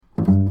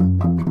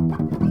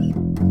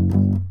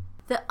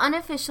The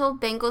Unofficial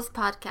Bengals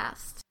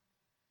Podcast.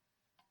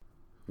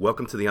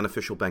 Welcome to the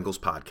Unofficial Bengals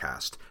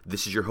Podcast.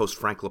 This is your host,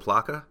 Frank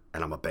LaPlaca,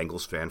 and I'm a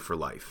Bengals fan for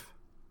life.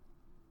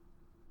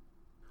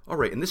 All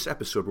right, in this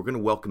episode, we're going to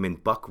welcome in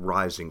Buck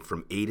Reising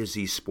from A to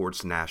Z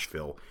Sports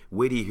Nashville.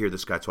 Wait till you hear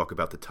this guy talk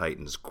about the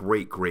Titans.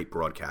 Great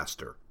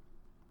broadcaster.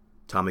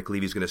 Tom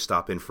McLeavy's going to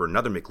stop in for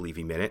another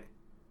McLeavy Minute.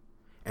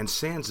 And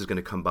Sands is going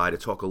to come by to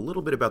talk a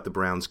little bit about the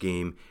Browns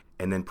game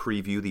and then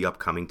preview the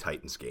upcoming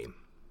Titans game.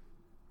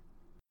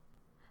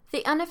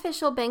 The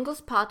Unofficial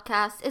Bengals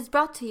Podcast is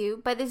brought to you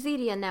by the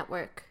Zedia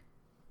Network.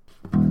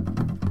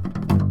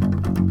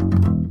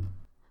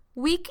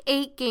 Week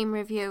 8 game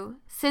review.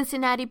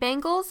 Cincinnati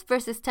Bengals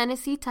versus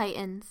Tennessee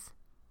Titans.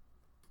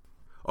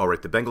 All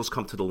right, the Bengals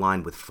come to the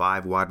line with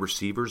 5 wide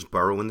receivers,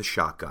 Burrow in the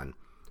shotgun.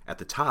 At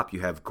the top, you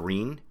have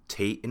Green,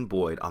 Tate, and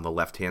Boyd on the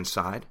left-hand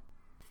side,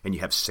 and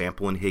you have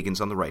Sample and Higgins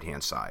on the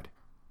right-hand side.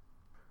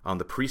 On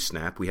the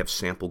pre-snap, we have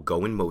Sample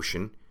go in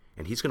motion,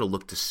 and he's going to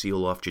look to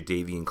seal off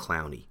Jadeveon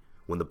Clowney.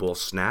 When the ball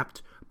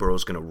snapped,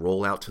 Burrow's going to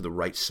roll out to the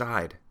right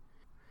side.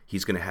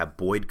 He's going to have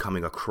Boyd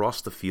coming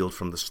across the field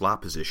from the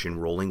slot position,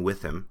 rolling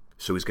with him.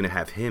 So he's going to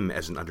have him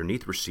as an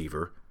underneath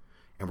receiver,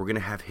 and we're going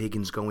to have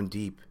Higgins going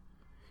deep.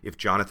 If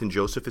Jonathan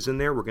Joseph is in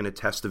there, we're going to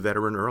test the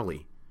veteran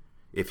early.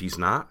 If he's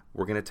not,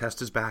 we're going to test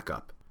his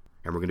backup.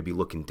 And we're going to be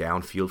looking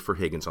downfield for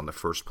Higgins on the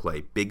first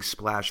play. Big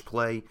splash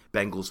play,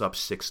 Bengals up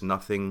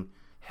 6-0.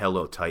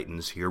 Hello,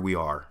 Titans, here we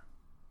are.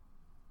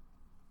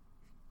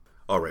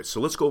 All right, so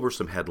let's go over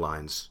some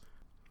headlines.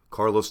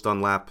 Carlos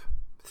Dunlap,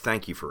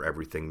 thank you for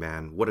everything,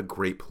 man. What a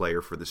great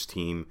player for this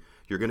team.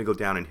 You're going to go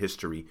down in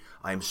history.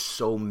 I am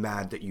so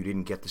mad that you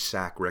didn't get the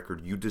sack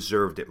record. You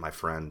deserved it, my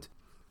friend.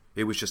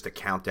 It was just a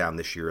countdown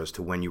this year as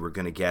to when you were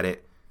going to get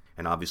it.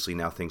 And obviously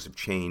now things have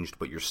changed,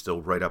 but you're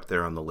still right up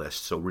there on the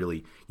list. So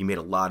really, you made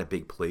a lot of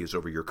big plays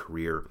over your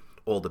career.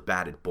 All the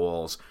batted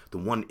balls, the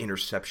one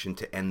interception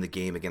to end the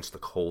game against the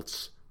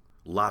Colts.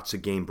 Lots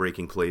of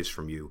game-breaking plays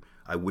from you.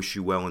 I wish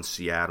you well in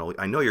Seattle.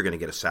 I know you're going to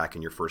get a sack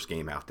in your first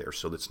game out there,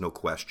 so that's no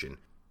question.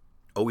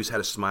 Always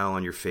had a smile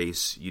on your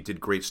face. You did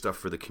great stuff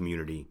for the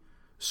community.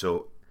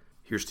 So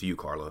here's to you,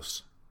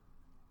 Carlos.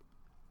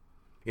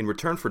 In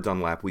return for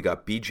Dunlap, we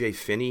got B.J.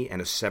 Finney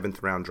and a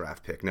 7th-round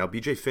draft pick. Now,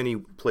 B.J. Finney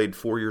played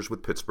 4 years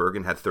with Pittsburgh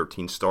and had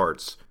 13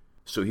 starts,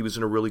 so he was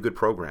in a really good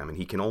program, and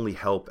he can only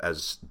help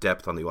as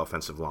depth on the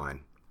offensive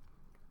line.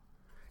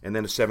 And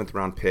then a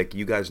 7th-round pick.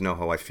 You guys know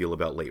how I feel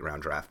about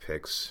late-round draft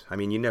picks. I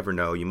mean, you never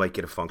know. You might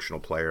get a functional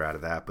player out of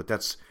that, but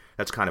that's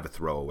kind of a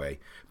throwaway.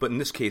 But in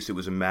this case, it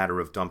was a matter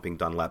of dumping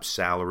Dunlap's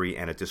salary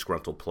and a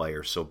disgruntled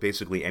player. So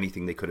basically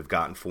anything they could have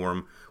gotten for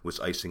him was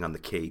icing on the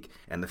cake.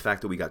 And the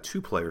fact that we got 2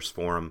 players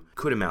for him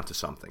could amount to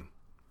something.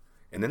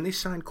 And then they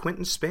signed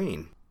Quinton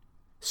Spain.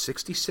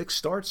 66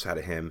 starts out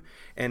of him.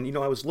 And,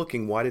 I was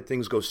looking, why did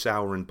things go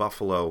sour in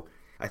Buffalo?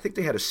 I think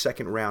they had a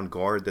 2nd-round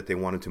guard that they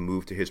wanted to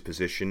move to his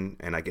position,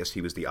 and I guess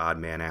he was the odd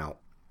man out.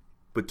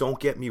 But don't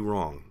get me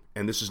wrong,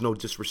 and this is no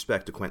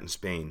disrespect to Quinton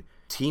Spain,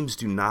 teams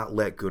do not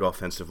let good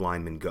offensive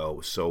linemen go,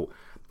 so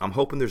I'm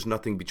hoping there's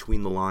nothing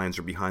between the lines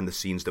or behind the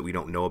scenes that we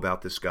don't know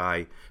about this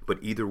guy, but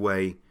either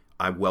way,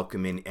 I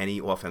welcome in any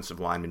offensive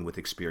lineman with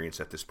experience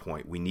at this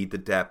point. We need the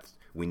depth,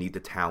 we need the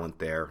talent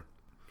there.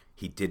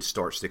 He did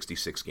start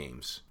 66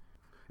 games.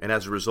 And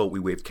as a result, we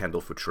waived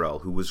Kendall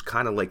Futrell, who was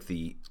kind of like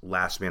the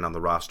last man on the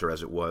roster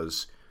as it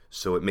was,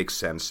 so it makes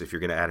sense if you're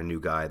going to add a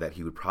new guy that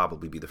he would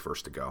probably be the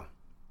first to go.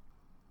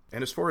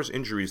 And as far as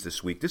injuries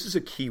this week, this is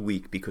a key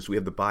week because we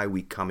have the bye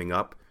week coming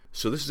up,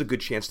 so this is a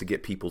good chance to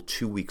get people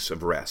 2 weeks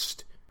of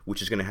rest,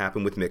 which is going to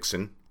happen with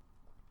Mixon.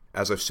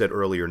 As I've said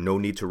earlier, no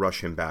need to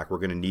rush him back. We're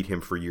going to need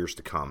him for years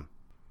to come.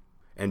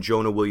 And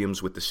Jonah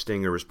Williams with the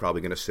stinger is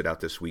probably going to sit out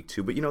this week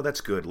too, but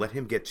that's good. Let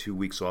him get 2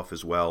 weeks off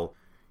as well.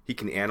 He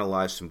can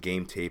analyze some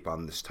game tape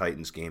on this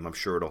Titans game. I'm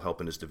sure it'll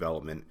help in his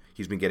development.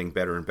 He's been getting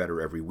better and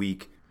better every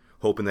week,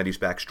 hoping that he's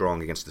back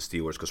strong against the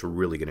Steelers because we're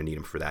really going to need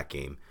him for that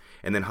game.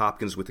 And then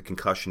Hopkins with the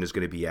concussion is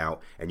going to be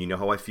out. And you know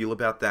how I feel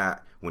about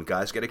that. When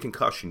guys get a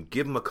concussion,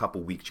 give them a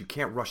couple weeks. You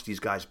can't rush these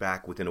guys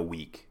back within a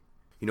week.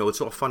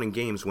 It's all fun and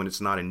games when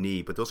it's not a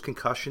knee, but those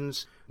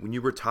concussions, when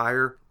you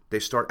retire, they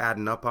start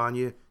adding up on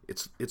you.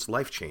 It's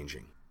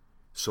life-changing.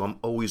 So I'm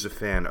always a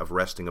fan of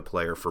resting a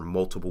player for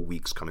multiple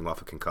weeks coming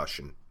off a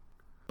concussion.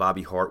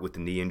 Bobby Hart with the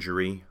knee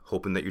injury.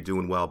 Hoping that you're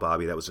doing well,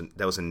 Bobby. That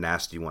was a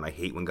nasty one. I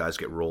hate when guys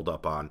get rolled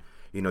up on.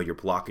 You're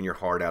blocking your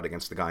heart out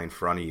against the guy in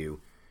front of you,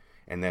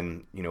 and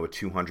then a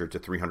 200 to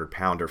 300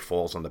 pounder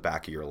falls on the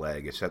back of your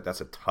leg.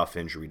 That's a tough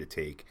injury to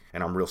take,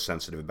 and I'm real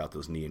sensitive about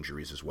those knee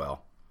injuries as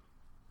well.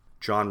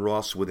 John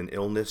Ross with an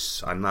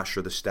illness. I'm not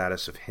sure the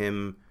status of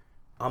him.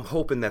 I'm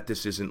hoping that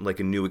this isn't like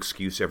a new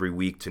excuse every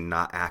week to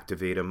not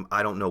activate him.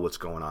 I don't know what's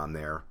going on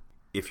there.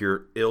 If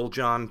you're ill,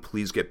 John,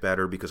 please get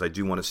better because I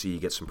do want to see you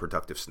get some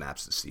productive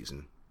snaps this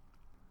season.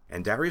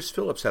 And Darius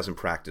Phillips hasn't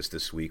practiced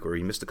this week, or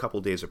he missed a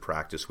couple days of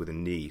practice with a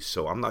knee,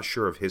 so I'm not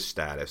sure of his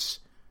status.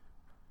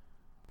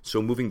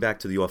 So moving back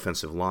to the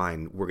offensive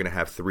line, we're going to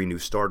have 3 new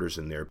starters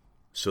in there.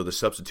 So the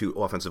substitute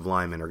offensive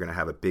linemen are going to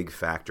have a big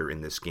factor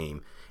in this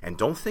game. And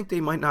don't think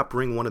they might not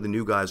bring one of the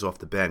new guys off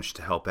the bench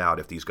to help out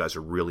if these guys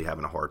are really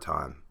having a hard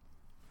time.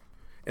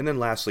 And then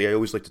lastly, I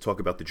always like to talk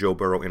about the Joe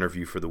Burrow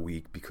interview for the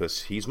week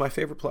because he's my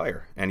favorite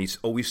player. And he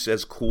always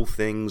says cool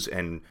things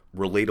and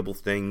relatable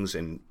things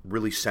and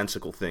really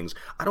sensical things.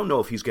 I don't know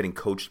if he's getting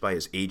coached by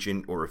his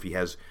agent or if he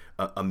has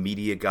a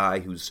media guy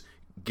who's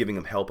giving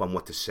him help on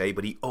what to say,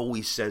 but he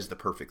always says the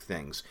perfect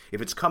things.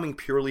 If it's coming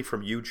purely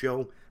from you,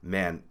 Joe,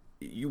 man,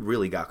 you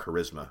really got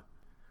charisma.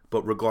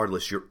 But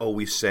regardless, you're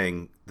always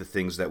saying the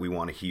things that we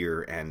want to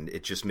hear, and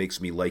it just makes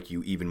me like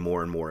you even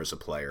more and more as a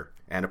player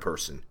and a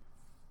person.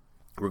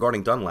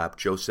 Regarding Dunlap,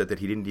 Joe said that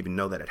he didn't even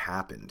know that it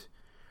happened,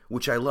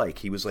 which I like.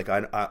 He was like,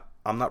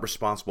 I'm not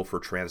responsible for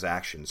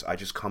transactions. I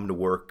just come to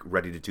work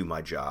ready to do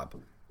my job.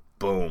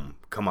 Boom.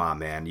 Come on,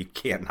 man. You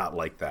can't not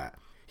like that.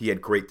 He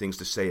had great things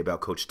to say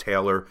about Coach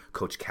Taylor,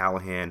 Coach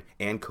Callahan,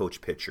 and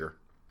Coach Pitcher.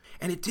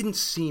 And it didn't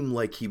seem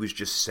like he was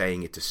just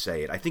saying it to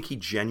say it. I think he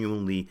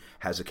genuinely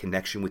has a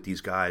connection with these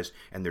guys,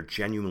 and they're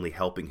genuinely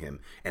helping him.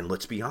 And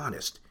let's be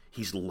honest,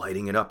 he's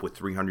lighting it up with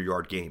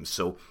 300-yard games.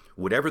 So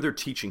whatever they're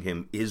teaching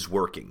him is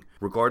working,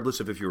 regardless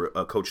of if you're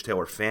a Coach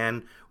Taylor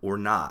fan or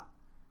not.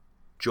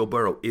 Joe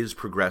Burrow is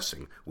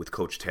progressing with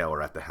Coach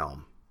Taylor at the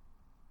helm.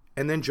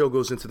 And then Joe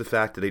goes into the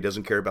fact that he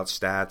doesn't care about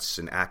stats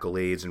and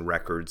accolades and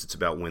records. It's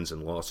about wins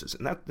and losses.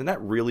 And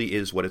that really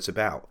is what it's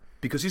about,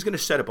 because he's going to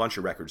set a bunch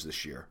of records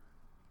this year.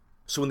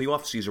 So in the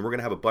offseason, we're going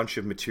to have a bunch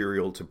of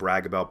material to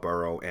brag about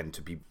Burrow and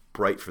to be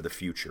bright for the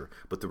future.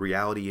 But the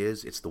reality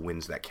is, it's the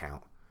wins that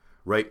count,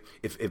 right?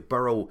 If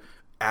Burrow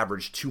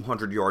averaged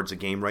 200 yards a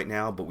game right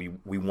now, but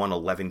we won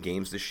 11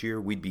 games this year,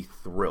 we'd be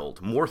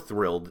thrilled. More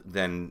thrilled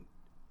than,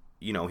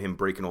 him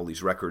breaking all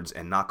these records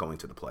and not going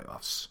to the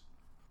playoffs.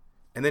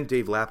 And then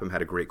Dave Lapham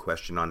had a great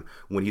question on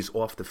when he's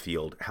off the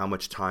field, how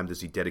much time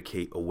does he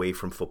dedicate away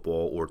from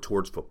football or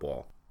towards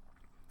football?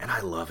 And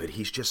I love it.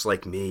 He's just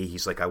like me.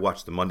 He's like, I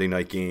watch the Monday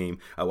night game.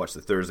 I watch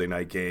the Thursday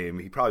night game.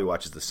 He probably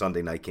watches the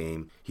Sunday night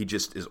game. He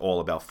just is all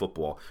about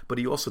football. But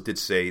he also did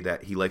say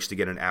that he likes to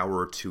get an hour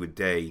or two a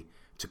day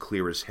to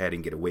clear his head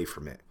and get away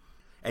from it.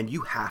 And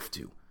you have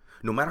to.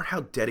 No matter how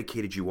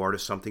dedicated you are to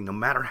something, no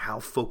matter how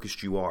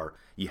focused you are,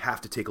 you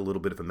have to take a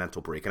little bit of a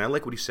mental break. And I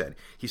like what he said.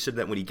 He said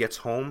that when he gets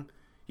home,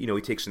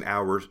 he takes an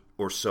hour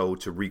or so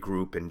to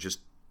regroup and just,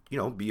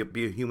 be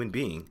a human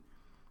being.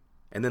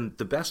 And then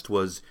the best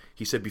was,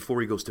 he said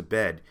before he goes to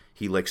bed,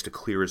 he likes to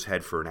clear his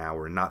head for an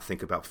hour and not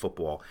think about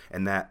football.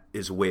 And that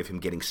is a way of him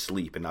getting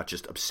sleep and not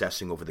just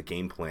obsessing over the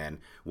game plan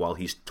while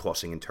he's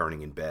tossing and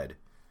turning in bed.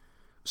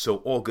 So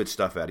all good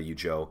stuff out of you,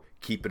 Joe.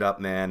 Keep it up,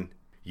 man.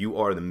 You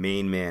are the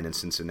main man in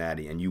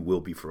Cincinnati, and you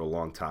will be for a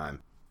long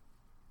time.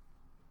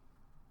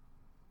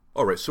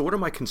 All right, so what are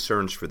my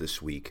concerns for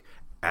this week?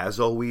 As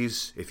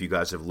always, if you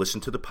guys have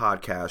listened to the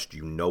podcast,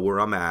 you know where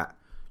I'm at.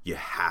 You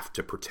have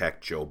to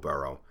protect Joe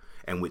Burrow.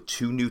 And with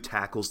 2 new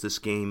tackles this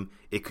game,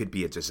 it could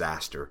be a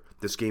disaster.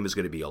 This game is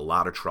going to be a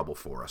lot of trouble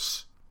for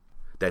us.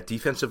 That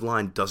defensive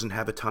line doesn't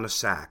have a ton of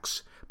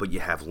sacks, but you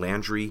have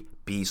Landry,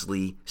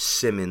 Beasley,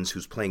 Simmons,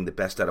 who's playing the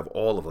best out of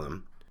all of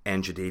them,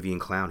 and Jadeveon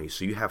Clowney.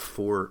 So you have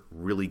 4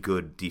 really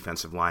good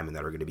defensive linemen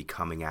that are going to be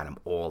coming at him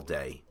all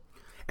day.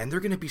 And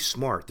they're going to be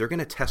smart. They're going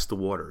to test the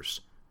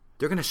waters.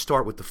 They're going to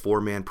start with the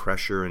 4-man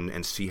pressure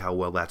and see how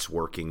well that's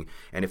working.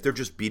 And if they're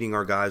just beating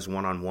our guys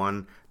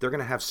one-on-one, they're going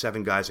to have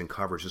 7 guys in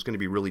coverage. It's going to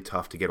be really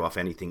tough to get off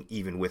anything,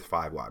 even with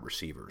 5 wide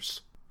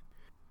receivers.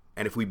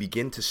 And if we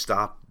begin to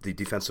stop the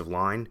defensive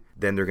line,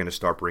 then they're going to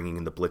start bringing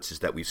in the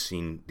blitzes that we've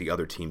seen the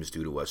other teams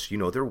do to us.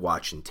 They're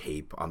watching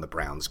tape on the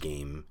Browns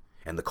game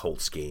and the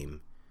Colts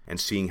game and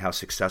seeing how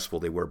successful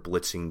they were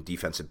blitzing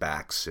defensive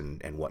backs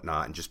and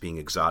whatnot and just being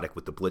exotic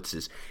with the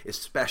blitzes,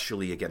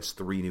 especially against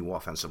 3 new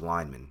offensive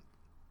linemen.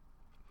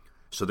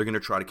 So they're going to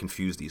try to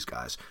confuse these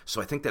guys.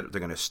 So I think that they're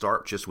going to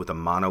start just with a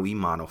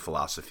mano-a-mano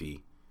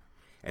philosophy,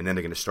 and then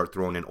they're going to start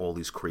throwing in all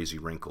these crazy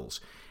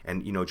wrinkles.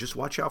 And, just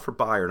watch out for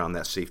Byard on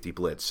that safety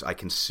blitz. I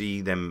can see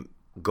them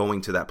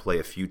going to that play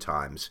a few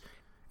times,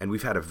 and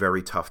we've had a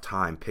very tough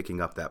time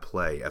picking up that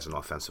play as an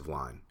offensive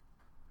line.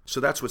 So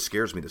that's what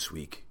scares me this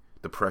week,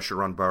 the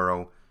pressure on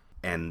Burrow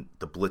and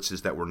the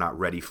blitzes that we're not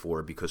ready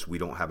for because we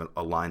don't have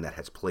a line that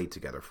has played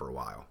together for a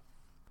while.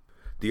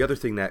 The other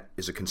thing that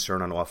is a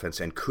concern on offense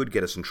and could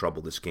get us in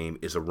trouble this game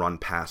is a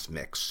run-pass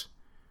mix.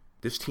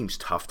 This team's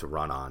tough to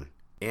run on,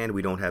 and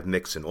we don't have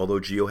Mixon.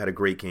 Although Gio had a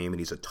great game and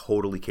he's a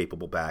totally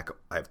capable back,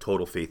 I have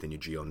total faith in you,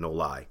 Gio, no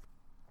lie.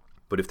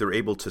 But if they're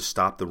able to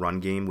stop the run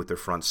game with their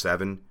front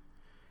 7,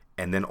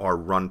 and then our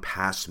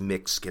run-pass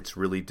mix gets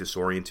really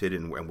disoriented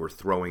and we're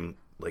throwing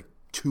like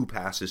 2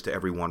 passes to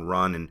every 1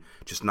 run and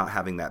just not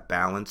having that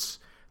balance,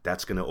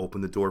 that's going to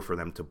open the door for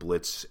them to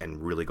blitz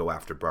and really go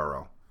after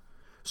Burrow.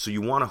 So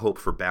you want to hope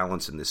for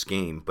balance in this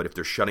game, but if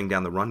they're shutting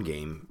down the run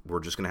game, we're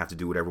just going to have to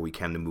do whatever we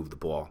can to move the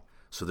ball.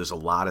 So there's a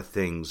lot of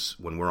things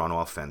when we're on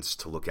offense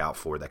to look out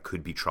for that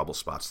could be trouble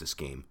spots this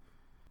game.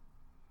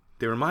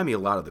 They remind me a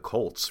lot of the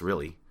Colts,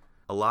 really.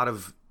 A lot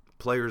of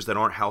players that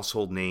aren't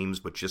household names,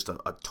 but just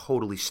a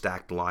totally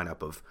stacked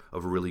lineup of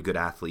really good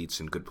athletes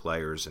and good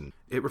players, and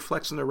it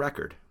reflects in their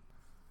record.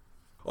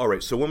 All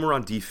right, so when we're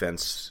on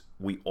defense,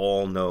 we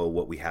all know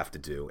what we have to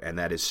do, and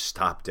that is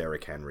stop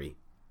Derrick Henry.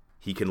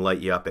 He can light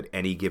you up at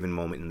any given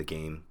moment in the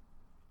game.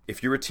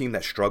 If you're a team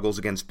that struggles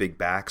against big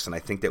backs, and I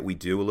think that we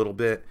do a little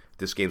bit,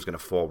 this game's going to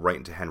fall right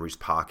into Henry's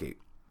pocket.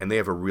 And they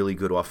have a really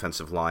good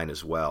offensive line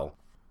as well.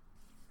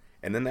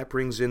 And then that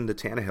brings in the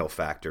Tannehill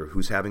factor,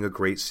 who's having a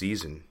great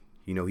season.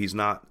 You know, he's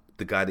not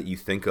the guy that you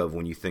think of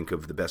when you think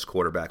of the best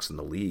quarterbacks in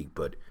the league,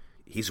 but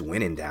he's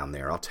winning down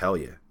there, I'll tell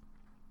you.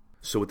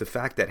 So with the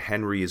fact that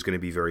Henry is going to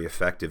be very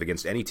effective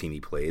against any team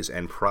he plays,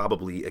 and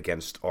probably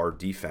against our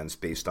defense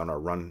based on our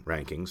run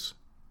rankings,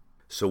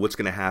 so what's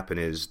going to happen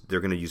is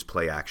they're going to use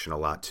play action a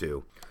lot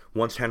too.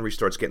 Once Henry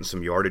starts getting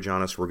some yardage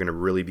on us, we're going to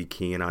really be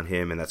keying on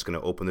him, and that's going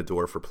to open the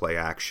door for play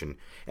action.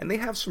 And they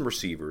have some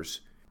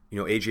receivers. You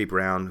know, A.J.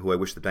 Brown, who I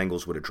wish the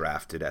Bengals would have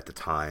drafted at the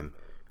time.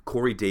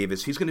 Corey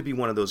Davis, he's going to be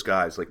one of those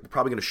guys. Like, we're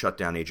probably going to shut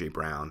down A.J.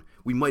 Brown.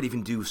 We might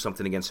even do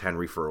something against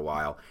Henry for a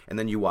while. And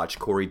then you watch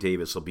Corey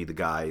Davis will be the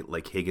guy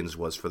like Higgins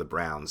was for the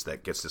Browns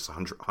that gets this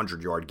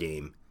 100-yard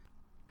game.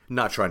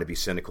 Not trying to be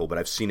cynical, but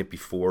I've seen it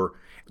before.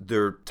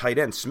 Their tight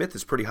end, Smith,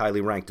 is pretty highly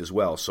ranked as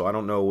well, so I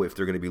don't know if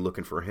they're going to be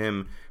looking for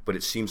him, but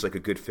it seems like a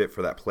good fit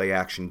for that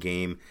play-action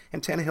game.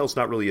 And Tannehill's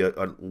not really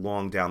a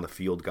long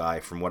down-the-field guy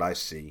from what I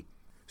see,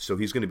 so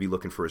he's going to be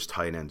looking for his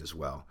tight end as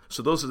well.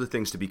 So those are the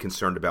things to be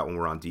concerned about when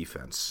we're on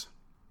defense.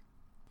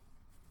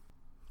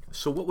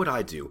 So what would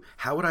I do?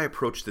 How would I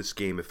approach this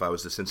game if I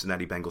was the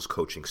Cincinnati Bengals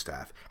coaching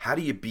staff? How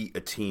do you beat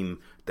a team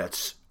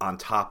that's on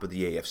top of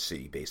the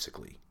AFC,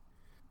 basically?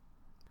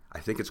 I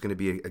think it's going to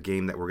be a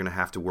game that we're going to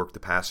have to work the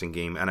passing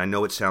game. And I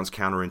know it sounds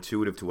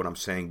counterintuitive to what I'm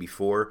saying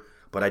before,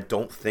 but I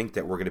don't think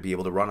that we're going to be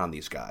able to run on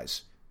these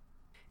guys.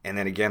 And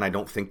then again, I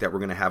don't think that we're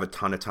going to have a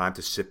ton of time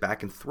to sit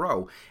back and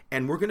throw.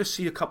 And we're going to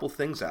see a couple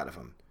things out of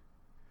them.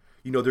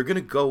 You know, they're going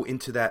to go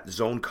into that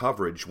zone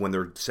coverage when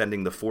they're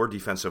sending the 4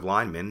 defensive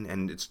linemen,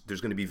 and there's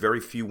going to be very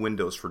few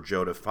windows for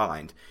Joe to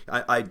find.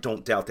 I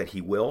don't doubt that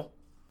he will,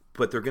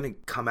 but they're going to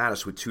come at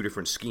us with 2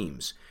 different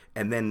schemes.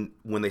 And then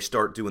when they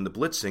start doing the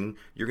blitzing,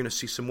 you're going to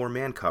see some more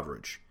man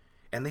coverage.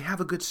 And they have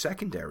a good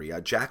secondary.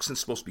 Jackson's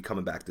supposed to be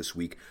coming back this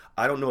week.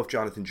 I don't know if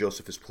Jonathan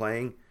Joseph is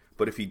playing,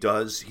 but if he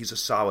does, he's a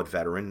solid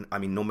veteran. I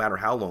mean, no matter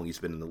how long he's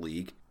been in the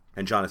league.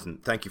 And Jonathan,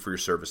 thank you for your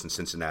service in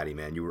Cincinnati,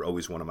 man. You were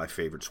always one of my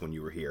favorites when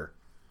you were here.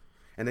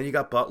 And then you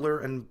got Butler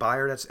and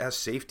Byard as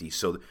safety.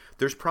 So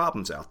there's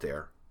problems out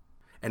there.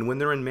 And when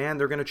they're in man,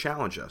 they're going to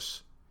challenge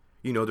us.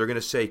 You know, they're going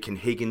to say, can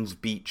Higgins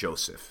beat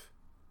Joseph?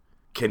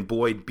 Can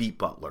Boyd beat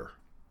Butler?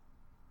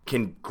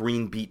 Can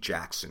Green beat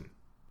Jackson?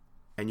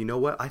 And you know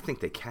what? I think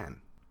they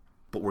can.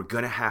 But we're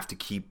going to have to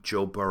keep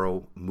Joe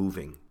Burrow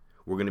moving.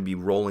 We're going to be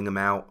rolling him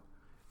out.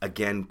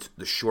 Again,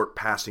 the short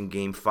passing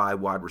game, 5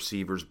 wide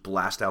receivers,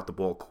 blast out the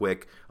ball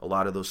quick, a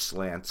lot of those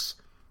slants.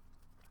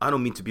 I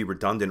don't mean to be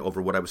redundant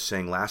over what I was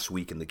saying last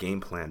week in the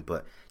game plan,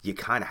 but you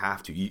kind of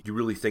have to. You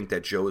really think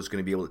that Joe is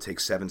going to be able to take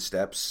 7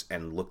 steps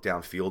and look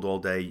downfield all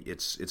day?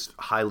 It's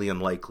highly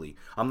unlikely.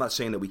 I'm not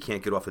saying that we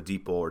can't get off a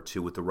deep ball or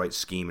 2 with the right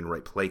scheme and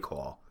right play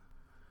call.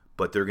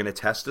 But they're going to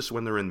test us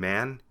when they're in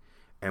man,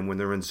 and when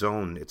they're in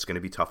zone, it's going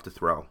to be tough to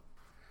throw.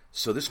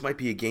 So this might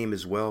be a game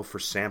as well for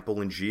Sample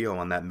and Gio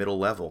on that middle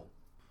level.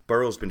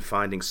 Burrow's been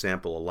finding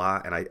Sample a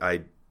lot, and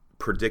I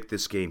predict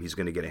this game he's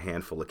going to get a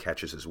handful of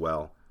catches as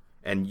well.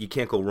 And you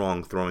can't go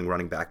wrong throwing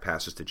running back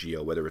passes to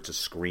Gio, whether it's a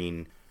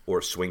screen or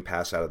a swing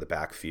pass out of the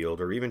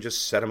backfield, or even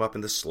just set him up in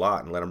the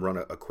slot and let him run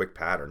a quick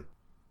pattern.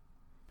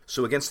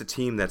 So against a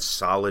team that's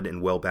solid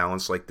and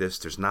well-balanced like this,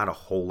 there's not a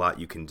whole lot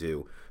you can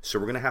do. So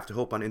we're going to have to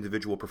hope on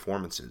individual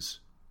performances.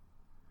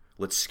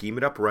 Let's scheme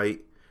it up right.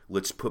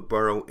 Let's put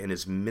Burrow in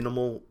as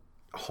minimal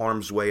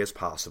harm's way as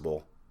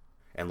possible.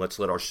 And let's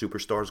let our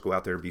superstars go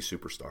out there and be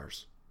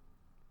superstars.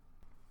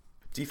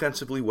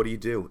 Defensively, what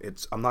do?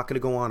 I'm not going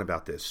to go on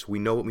about this. We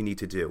know what we need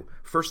to do.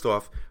 First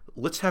off,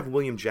 let's have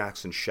William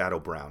Jackson shadow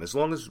Brown. As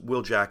long as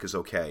Will Jack is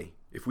okay.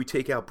 If we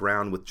take out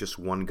Brown with just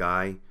one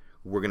guy,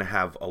 we're going to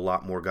have a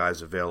lot more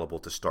guys available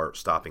to start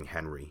stopping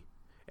Henry.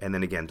 And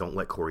then again, don't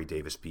let Corey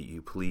Davis beat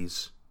you,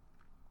 please.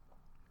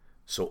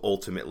 So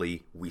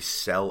ultimately, we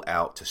sell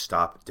out to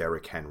stop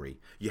Derrick Henry.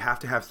 You have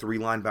to have 3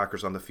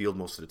 linebackers on the field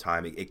most of the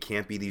time. It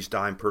can't be these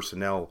dime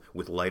personnel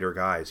with lighter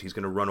guys. He's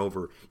going to run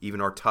over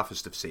even our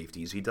toughest of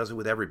safeties. He does it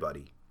with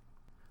everybody.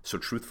 So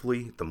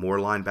truthfully, the more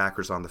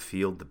linebackers on the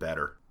field, the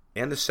better.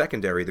 And the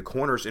secondary, the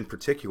corners in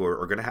particular,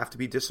 are going to have to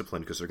be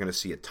disciplined because they're going to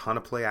see a ton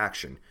of play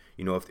action.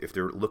 You know, if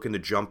they're looking to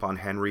jump on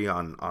Henry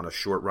on a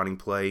short running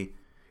play,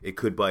 it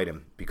could bite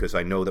him because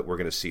I know that we're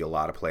going to see a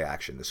lot of play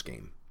action this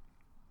game.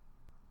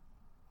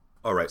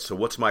 All right, so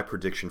what's my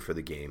prediction for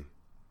the game?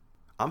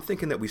 I'm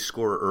thinking that we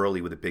score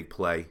early with a big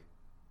play,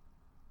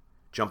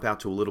 jump out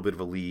to a little bit of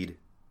a lead.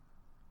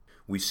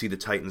 We see the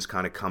Titans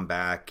kind of come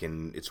back,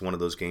 and it's one of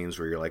those games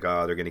where you're like,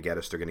 oh, they're going to get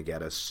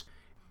us.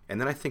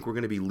 And then I think we're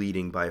going to be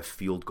leading by a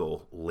field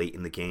goal late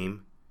in the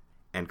game,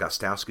 and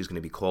Gostkowski's going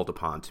to be called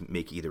upon to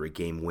make either a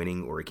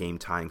game-winning or a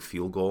game-tying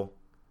field goal.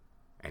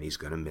 and he's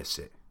going to miss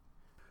it.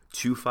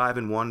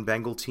 2-5-1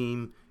 Bengal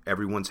team.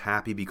 Everyone's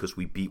happy because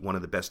we beat one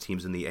of the best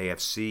teams in the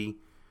AFC.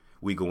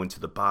 We go into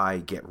the bye,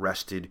 get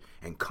rested,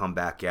 and come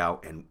back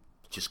out and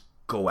just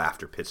go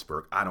after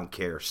Pittsburgh. I don't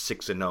care,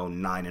 6-0,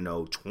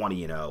 9-0,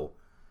 20-0.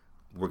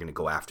 We're going to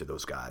go after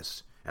those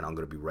guys, and I'm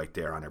going to be right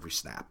there on every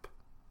snap.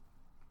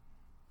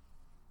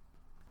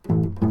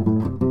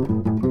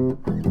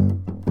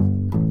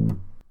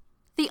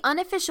 The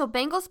Unofficial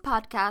Bengals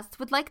podcast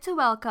would like to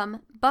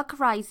welcome Buck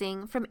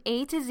Rising from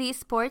A to Z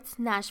Sports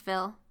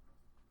Nashville.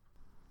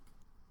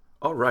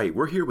 All right,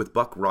 we're here with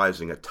Buck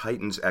Rising, a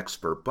Titans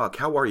expert. Buck,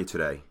 how are you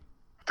today?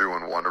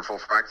 Doing wonderful,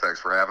 Frank. Thanks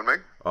for having me.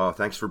 Oh,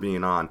 thanks for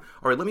being on.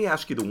 All right, let me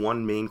ask you the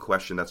one main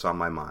question that's on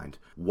my mind.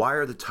 Why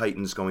are the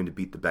Titans going to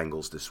beat the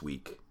Bengals this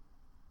week?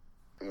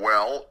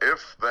 Well,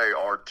 if they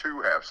are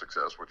to have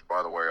success, which,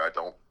 by the way, I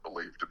don't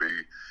believe to be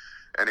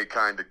any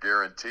kind of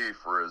guarantee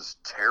for as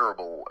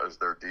terrible as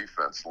their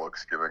defense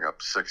looks, giving up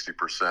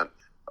 60%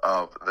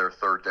 of their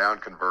third down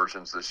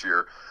conversions this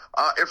year.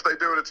 If they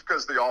do it, it's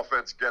because the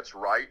offense gets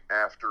right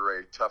after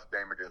a tough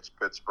game against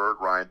Pittsburgh.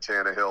 Ryan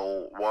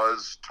Tannehill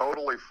was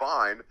totally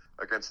fine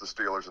against the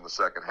Steelers in the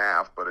second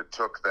half, but it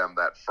took them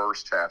that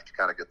first half to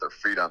kind of get their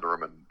feet under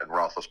him, and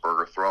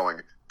Roethlisberger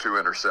throwing 2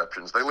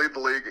 interceptions. They lead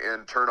the league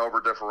in turnover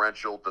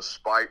differential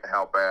despite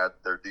how bad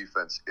their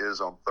defense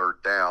is on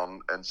third down,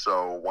 and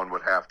so one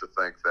would have to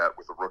think that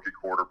with a rookie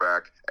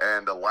quarterback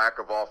and a lack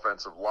of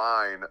offensive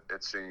line,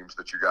 it seems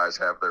that you guys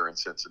have there in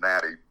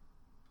Cincinnati.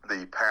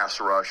 The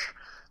pass rush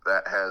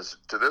that has,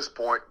 to this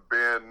point,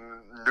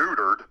 been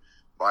neutered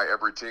by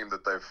every team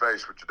that they've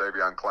faced, with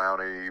Jadeveon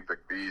Clowney,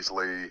 Vic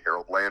Beasley,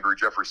 Harold Landry.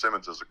 Jeffrey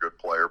Simmons is a good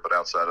player, but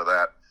outside of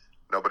that,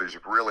 nobody's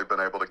really been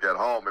able to get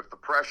home. If the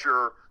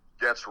pressure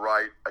gets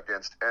right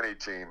against any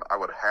team, I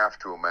would have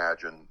to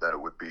imagine that it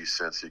would be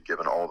Cincy,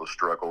 given all the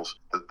struggles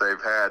that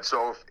they've had.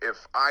 So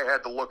if I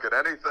had to look at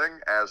anything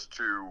as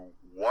to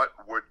what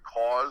would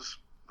cause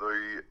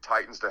the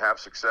Titans to have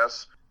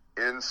success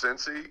in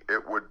Cincy,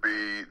 it would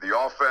be the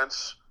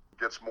offense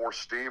gets more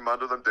steam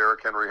under them.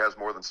 Derrick Henry has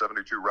more than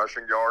 72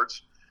 rushing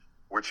yards,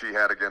 which he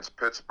had against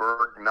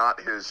Pittsburgh.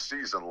 Not his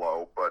season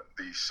low, but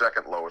the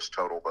second lowest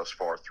total thus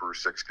far through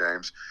 6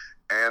 games.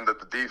 And that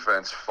the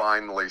defense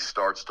finally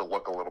starts to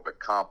look a little bit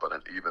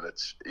competent, even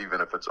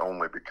if it's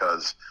only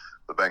because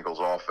the Bengals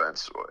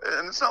offense,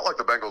 and it's not like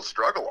the Bengals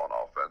struggle on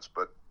offense,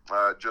 but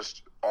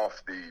just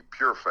off the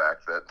pure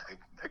fact that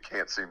they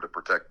can't seem to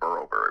protect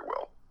Burrow very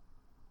well.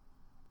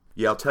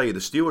 Yeah, I'll tell you, the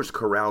Steelers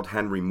corralled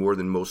Henry more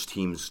than most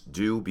teams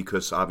do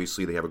because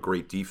obviously they have a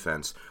great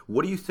defense.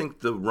 What do you think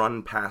the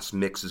run-pass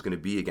mix is going to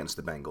be against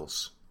the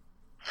Bengals?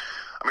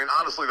 I mean,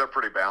 honestly, they're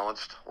pretty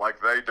balanced.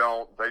 Like, they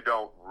don't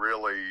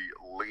really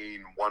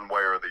lean one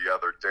way or the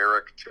other.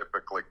 Derek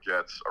typically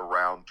gets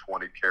around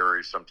 20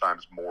 carries,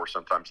 sometimes more,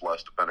 sometimes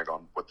less, depending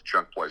on what the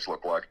chunk plays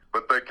look like.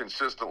 But they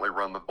consistently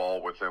run the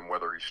ball with him,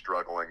 whether he's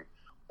struggling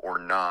or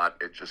not.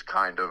 It just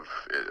kind of,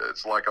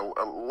 it's like a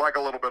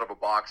little bit of a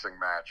boxing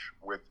match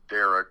with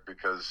Derek,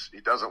 because he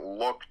doesn't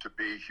look to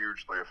be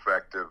hugely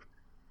effective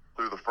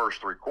through the first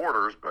 3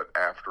 quarters, but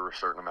after a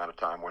certain amount of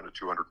time, when a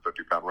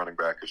 250-pound running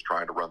back is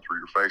trying to run through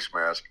your face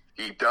mask,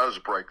 he does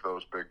break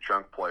those big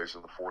chunk plays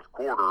in the fourth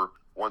quarter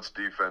once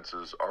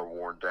defenses are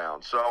worn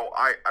down. So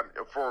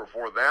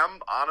for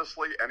them,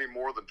 honestly, any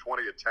more than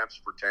 20 attempts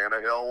for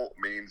Tannehill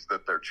means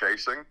that they're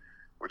chasing,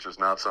 which is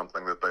not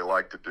something that they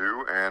like to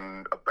do,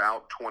 and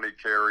about 20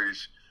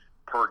 carries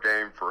per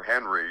game for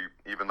Henry,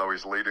 even though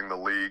he's leading the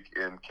league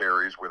in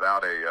carries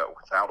without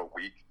a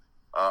week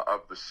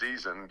of the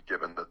season,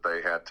 given that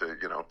they had to,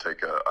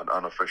 take an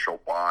unofficial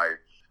bye.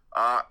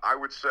 I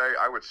would say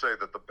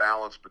that the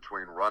balance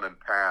between run and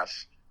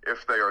pass,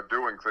 if they are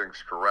doing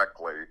things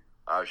correctly,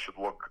 should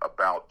look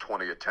about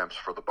 20 attempts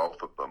for the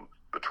both of them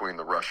between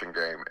the rushing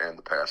game and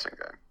the passing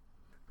game.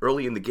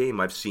 Early in the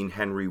game, I've seen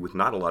Henry with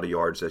not a lot of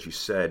yards, as you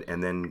said,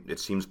 and then it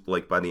seems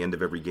like by the end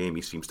of every game,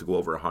 he seems to go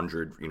over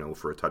 100,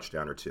 for a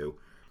touchdown or 2.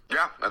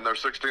 Yeah, and they're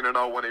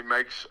 16-0 when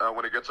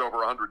he gets over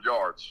 100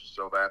 yards.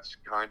 So that's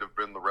kind of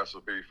been the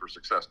recipe for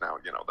success. Now,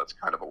 that's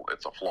kind of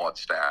it's a flawed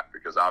stat,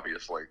 because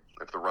obviously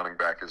if the running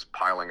back is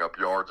piling up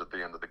yards at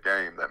the end of the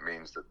game, that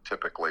means that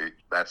typically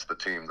that's the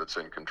team that's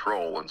in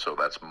control, and so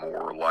that's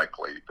more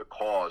likely the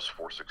cause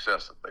for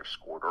success, that they've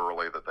scored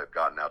early, that they've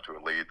gotten out to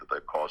a lead, that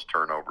they've caused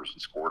turnovers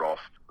and scored off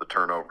the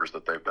turnovers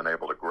that they've been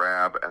able to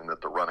grab, and that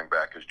the running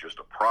back is just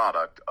a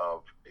product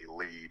of a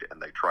lead,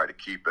 and they try to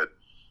keep it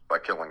by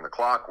killing the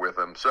clock with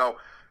him. So,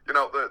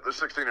 the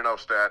 16-0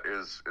 stat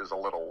is a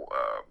little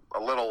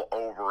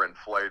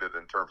overinflated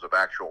in terms of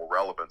actual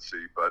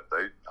relevancy, but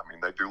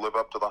they do live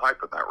up to the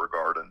hype in that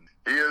regard. And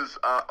he is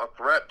a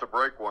threat to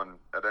break one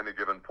at any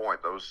given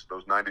point. Those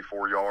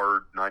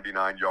 94-yard,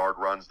 99-yard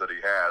runs that he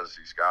has,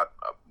 he's got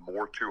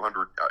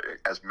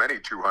as many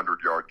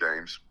 200-yard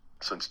games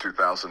since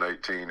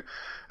 2018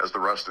 as the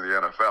rest of the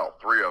NFL.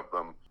 3 of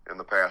them in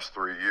the past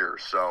 3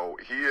 years. So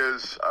he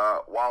is,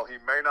 while he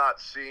may not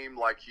seem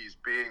like he's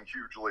being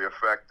hugely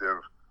effective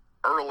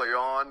early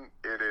on,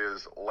 it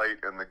is late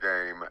in the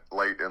game,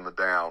 late in the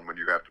down when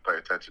you have to pay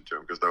attention to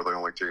them because they're the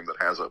only team that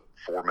has a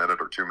 4-minute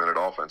or 2-minute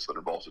offense that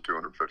involves a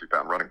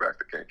 250-pound running back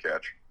that can't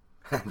catch.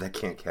 That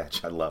can't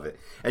catch. I love it.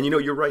 And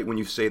you're right when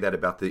you say that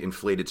about the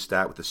inflated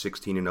stat with the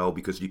 16-0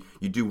 because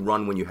you do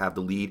run when you have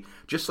the lead,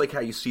 just like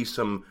how you see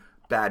some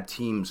bad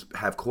teams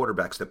have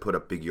quarterbacks that put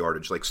up big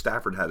yardage. Like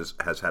Stafford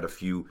has had a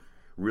few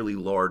really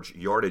large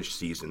yardage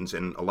seasons,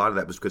 and a lot of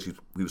that was because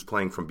he was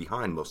playing from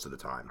behind most of the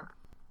time.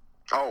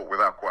 Oh,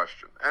 without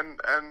question. And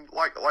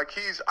like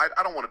he's I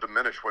don't want to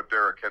diminish what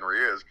Derrick Henry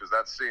is because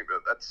that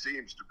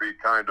seems to be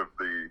kind of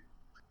the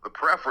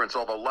preference,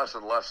 although less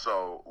and less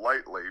so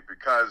lately,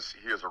 because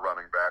he is a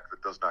running back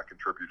that does not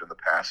contribute in the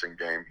passing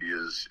game. He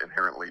is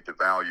inherently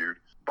devalued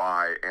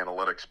by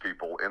analytics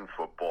people in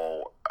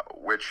football,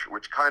 which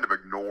kind of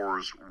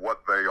ignores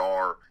what they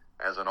are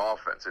as an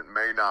offense. It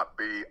may not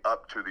be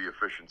up to the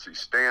efficiency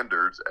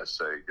standards as,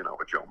 say,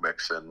 a Joe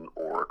Mixon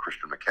or a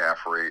Christian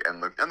McCaffrey,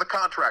 and the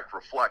contract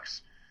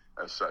reflects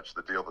as such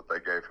the deal that they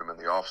gave him in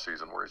the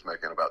offseason where he's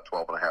making about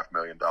 $12.5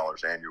 million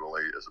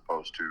annually as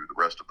opposed to the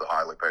rest of the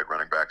highly paid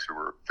running backs who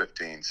were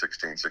 15,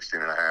 16,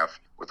 16 and a half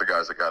with the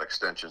guys that got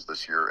extensions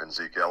this year and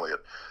Zeke Elliott.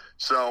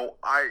 So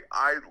I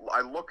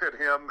look at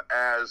him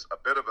as a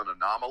bit of an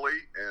anomaly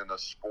in a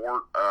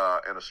sport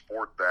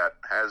that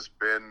has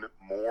been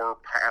more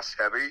pass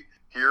heavy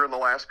here in the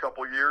last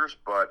couple of years,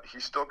 but he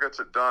still gets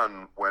it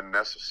done when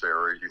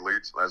necessary. He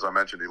leads, as I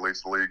mentioned, the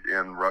league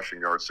in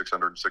rushing yards,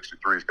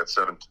 663. He's got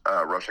 7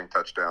 rushing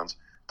touchdowns,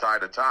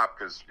 tied atop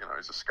because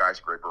he's a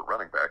skyscraper at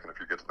running back, and if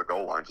you get to the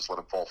goal line, just let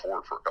him fall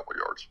forward for a couple of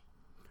yards.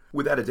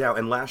 Without a doubt,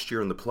 and last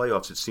year in the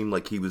playoffs, it seemed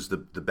like he was the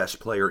best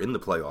player in the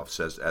playoffs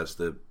as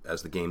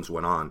the games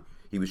went on.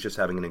 He was just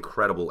having an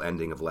incredible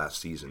ending of last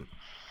season.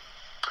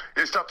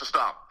 It's tough to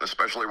stop,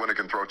 especially when he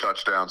can throw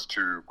touchdowns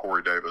to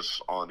Corey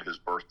Davis on his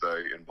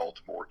birthday in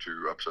Baltimore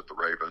to upset the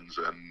Ravens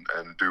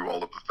and do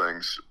all of the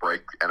things,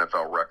 break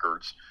NFL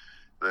records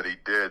that he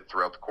did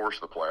throughout the course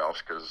of the playoffs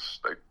because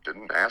they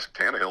didn't ask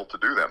Tannehill to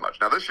do that much.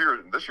 Now, this year's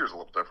a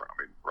little different.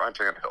 I mean, Ryan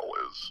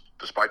Tannehill is,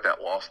 despite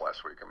that loss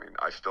last week,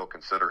 I still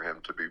consider him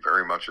to be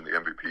very much in the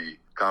MVP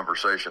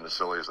conversation, as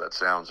silly as that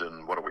sounds,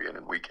 in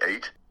week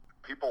 8?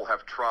 People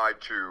have tried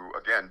to,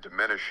 again,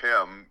 diminish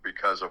him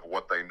because of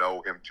what they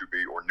know him to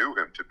be or knew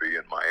him to be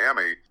in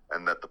Miami,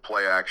 and that the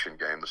play-action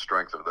game, the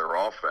strength of their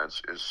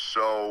offense, is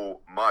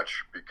so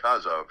much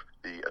because of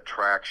the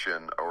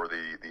attraction or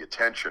the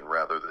attention,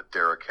 rather, that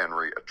Derrick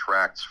Henry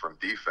attracts from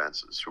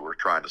defenses who are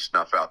trying to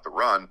snuff out the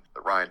run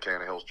that Ryan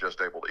Tannehill's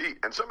just able to eat.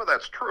 And some of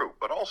that's true,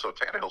 but also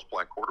Tannehill's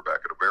playing quarterback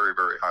at a very,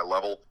 very high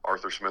level.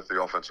 Arthur Smith,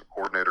 the offensive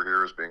coordinator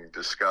here, is being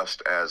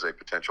discussed as a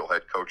potential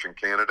head coaching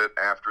candidate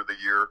after the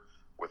year.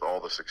 With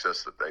all the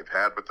success that they've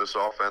had with this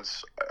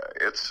offense,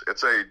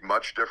 it's a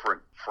much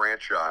different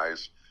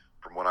franchise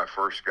from when I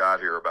first got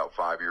here about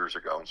 5 years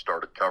ago and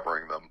started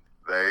covering them.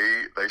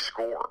 They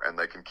score, and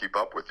they can keep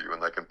up with you,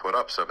 and they can put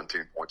up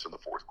 17 points in the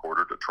fourth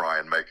quarter to try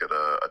and make it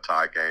a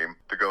tie game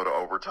to go to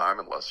overtime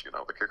unless,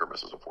 the kicker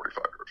misses a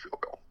 45-yard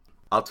field goal.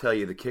 I'll tell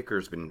you, the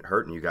kicker's been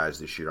hurting you guys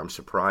this year. I'm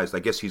surprised. I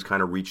guess he's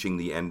kind of reaching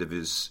the end of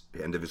his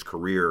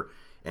career,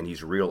 and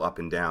he's real up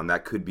and down.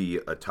 That could be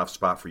a tough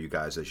spot for you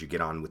guys as you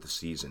get on with the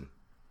season.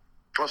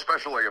 Well,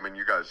 especially,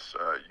 you guys,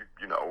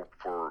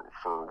 for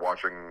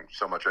watching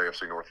so much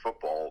AFC North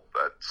football,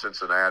 that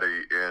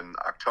Cincinnati in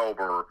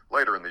October,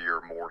 later in the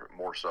year,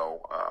 more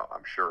so,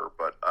 I'm sure,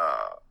 but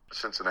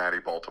Cincinnati,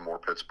 Baltimore,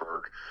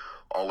 Pittsburgh,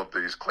 all of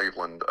these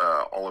Cleveland,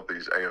 all of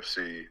these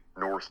AFC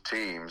North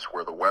teams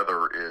where the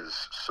weather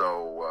is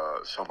so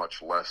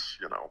much less,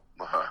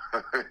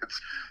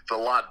 it's a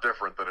lot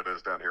different than it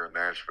is down here in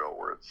Nashville,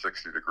 where it's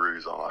 60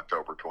 degrees on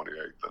October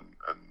 28th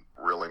and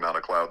really not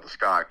a cloud in the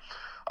sky.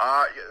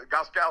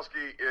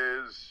 Gostkowski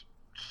is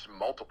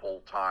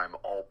multiple-time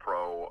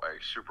All-Pro,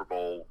 a Super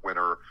Bowl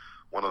winner,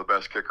 one of the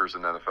best kickers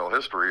in NFL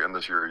history, and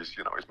this year he's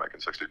making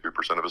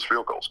 62% of his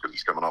field goals because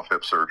he's coming off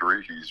hip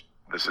surgery.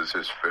 This is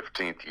his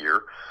 15th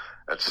year.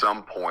 At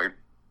some point,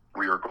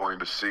 we are going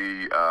to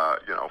see,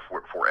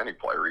 for any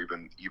player,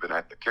 even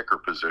at the kicker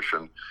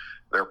position,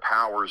 their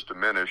powers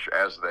diminish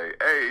as they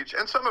age,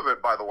 and some of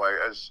it, by the way,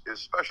 is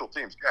special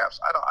teams gaffes.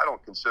 I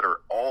don't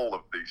consider all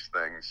of these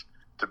things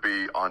to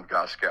be on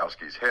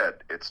Gostkowski's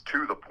head. It's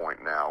to the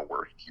point now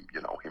where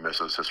he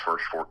misses his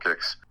first 4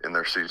 kicks in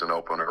their season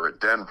opener at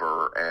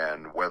Denver,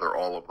 and whether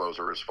all of those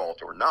are his fault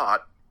or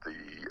not, the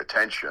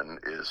attention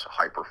is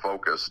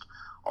hyper-focused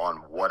on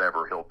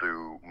whatever he'll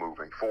do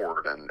moving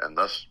forward. And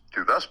thus,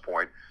 to this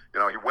point,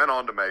 he went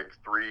on to make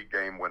 3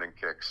 game-winning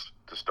kicks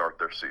to start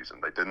their season.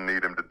 They didn't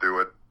need him to do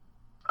it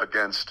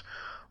against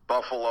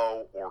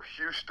Buffalo or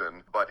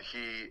Houston, but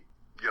he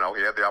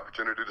had the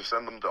opportunity to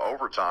send them to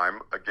overtime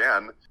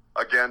again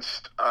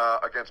against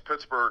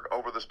Pittsburgh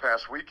over this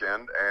past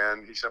weekend,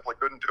 and he simply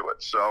couldn't do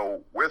it.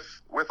 So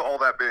with all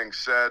that being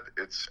said,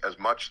 it's as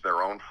much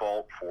their own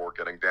fault for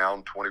getting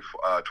down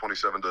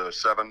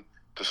 27-7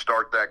 to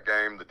start that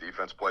game. The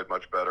defense played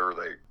much better.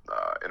 They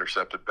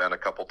intercepted Ben a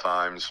couple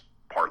times,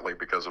 partly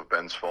because of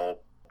Ben's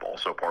fault,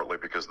 also partly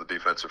because the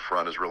defensive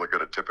front is really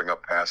good at tipping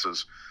up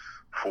passes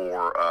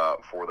for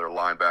their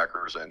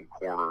linebackers and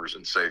corners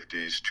and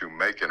safeties to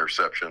make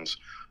interceptions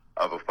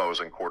of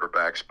opposing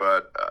quarterbacks.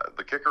 But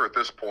the kicker at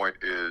this point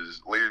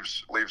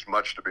leaves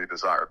much to be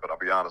desired. But I'll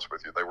be honest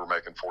with you, they were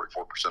making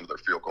 44% of their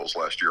field goals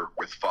last year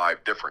with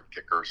 5 different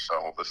kickers.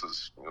 So this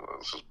is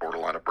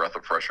borderline a breath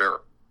of fresh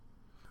air.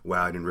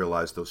 Wow, I didn't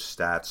realize those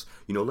stats.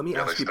 Let me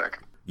ask you. Stink.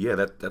 Yeah,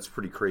 that's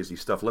pretty crazy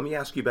stuff. Let me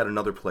ask you about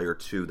another player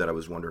too that I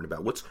was wondering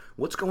about.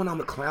 What's going on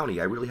with Clowney?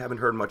 I really haven't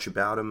heard much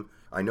about him.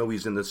 I know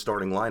he's in the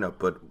starting lineup,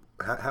 but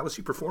how is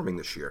he performing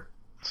this year?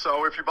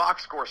 So if you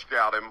box score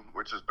scout him,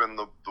 which has been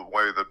the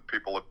way that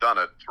people have done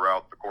it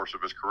throughout the course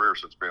of his career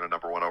since being a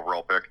number 1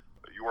 overall pick,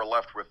 you are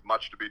left with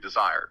much to be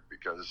desired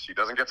because he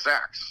doesn't get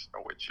sacks,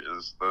 which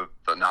is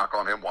the knock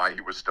on him, why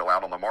he was still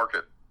out on the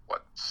market,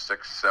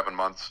 6-7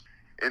 months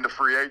into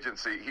free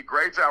agency. He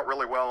grades out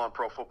really well on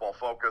Pro Football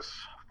Focus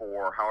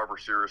for however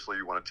seriously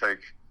you want to take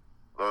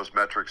those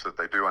metrics that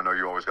they do. I know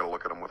you always got to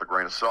look at them with a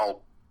grain of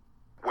salt.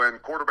 When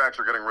quarterbacks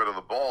are getting rid of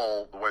the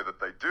ball the way that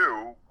they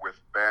do, with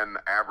Ben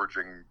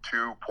averaging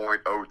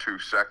 2.02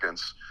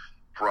 seconds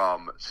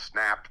from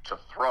snap to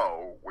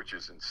throw, which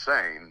is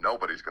insane,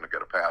 nobody's going to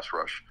get a pass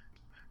rush.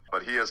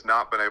 But he has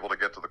not been able to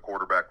get to the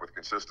quarterback with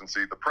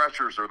consistency. The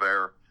pressures are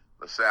there,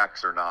 the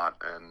sacks are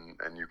not, and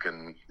you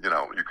can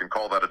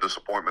call that a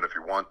disappointment if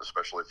you want,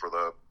 especially for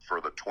the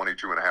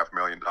 $22.5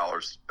 million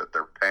that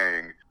they're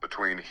paying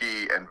between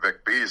he and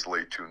Vic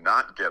Beasley to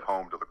not get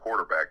home to the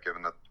quarterback,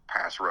 given that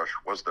pass rush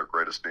was their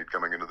greatest need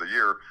coming into the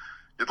year.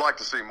 You'd like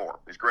to see more.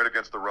 He's great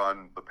against the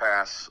run. The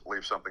pass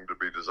leaves something to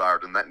be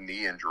desired, and that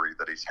knee injury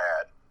that he's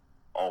had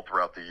all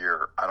throughout the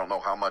year, I don't know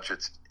how much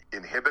it's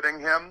inhibiting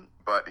him,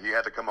 but he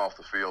had to come off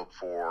the field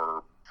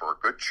for a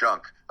good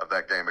chunk of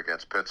that game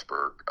against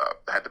Pittsburgh,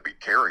 had to be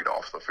carried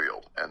off the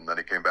field, and then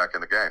he came back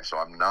in the game. So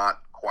I'm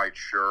not quite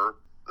sure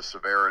the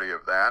severity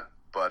of that,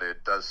 but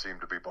it does seem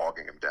to be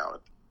bogging him down.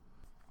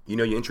 You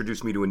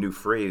introduced me to a new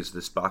phrase,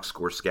 this box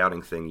score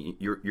scouting thing.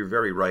 You're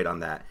very right on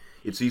that.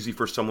 It's easy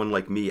for someone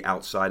like me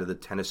outside of the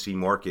Tennessee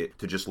market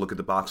to just look at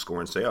the box score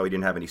and say, oh, he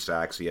didn't have any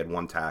sacks, he had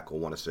 1 tackle,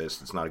 1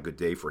 assist, it's not a good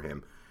day for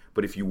him.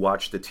 But if you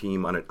watch the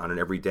team on an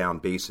every down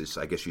basis,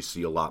 I guess you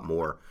see a lot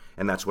more.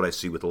 And that's what I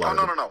see with a lot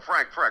of No,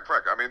 Frank.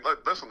 I mean,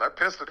 listen, that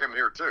pissed at him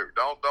here too.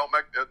 Don't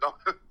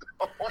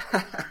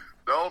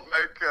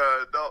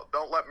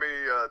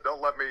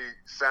let me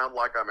sound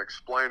like I'm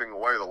explaining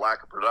away the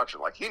lack of production.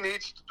 Like, he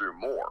needs to do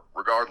more,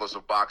 regardless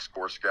of box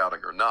score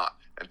scouting or not.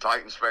 And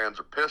Titans fans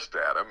are pissed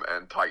at him,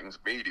 and Titans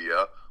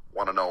media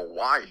want to know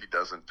why he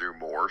doesn't do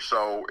more.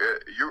 So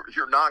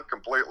you're not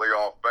completely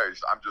off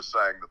base. I'm just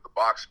saying that the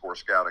box score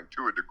scouting,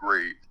 to a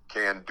degree,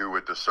 can do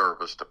a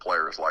disservice to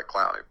players like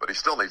Clowney, but he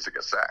still needs to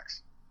get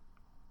sacks.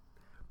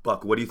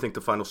 Buck, what do you think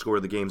the final score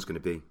of the game is going to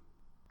be?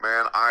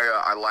 Man,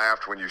 I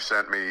laughed when you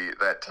sent me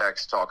that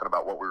text talking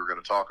about what we were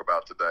going to talk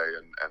about today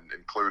and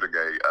including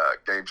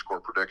a game score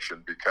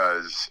prediction,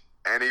 because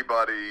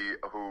anybody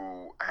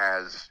who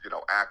has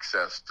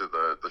access to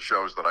the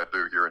shows that I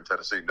do here in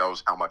Tennessee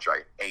knows how much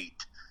I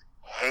hate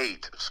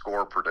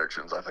score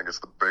predictions. I think it's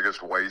the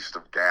biggest waste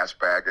of gas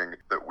bagging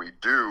that we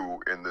do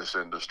in this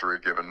industry,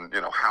 given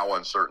how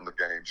uncertain the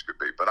games could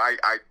be. But I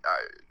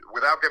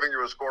without giving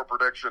you a score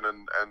prediction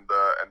and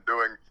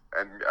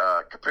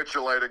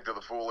capitulating to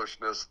the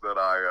foolishness that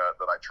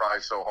I try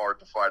so hard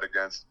to fight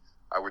against,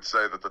 I would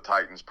say that the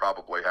Titans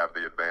probably have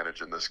the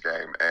advantage in this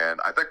game. And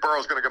I think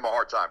Burrow's going to give them a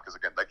hard time because,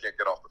 again, they can't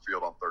get off the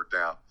field on 3rd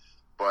down.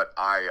 But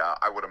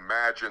I would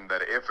imagine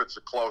that if it's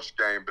a close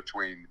game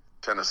between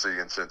Tennessee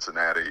and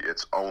Cincinnati,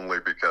 it's only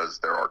because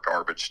there are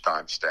garbage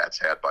time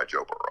stats had by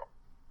Joe Burrow.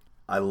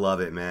 I love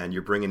it, man.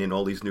 You're bringing in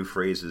all these new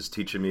phrases,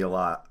 teaching me a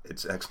lot.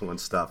 It's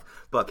excellent stuff.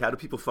 Buck, how do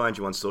people find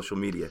you on social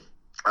media?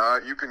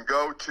 You can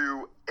go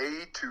to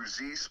A to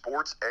Z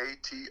Sports,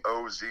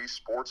 ATOZ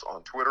Sports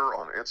on Twitter,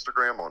 on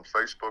Instagram, on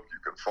Facebook. You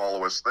can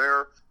follow us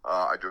there.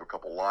 I do a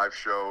couple live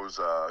shows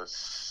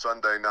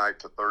Sunday night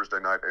to Thursday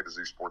night, A to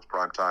Z Sports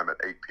Prime Time at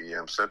 8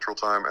 p.m. Central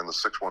Time, and the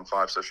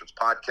 615 Sessions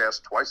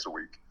podcast twice a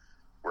week,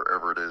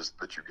 wherever it is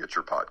that you get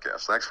your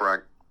podcast. Thanks,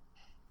 Frank.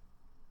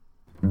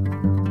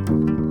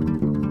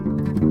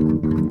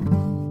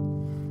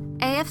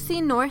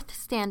 AFC North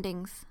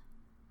standings.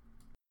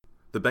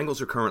 The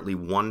Bengals are currently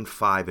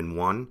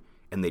 1-5-1,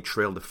 and they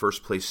trail the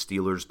first-place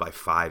Steelers by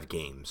 5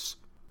 games.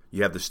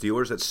 You have the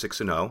Steelers at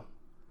 6-0,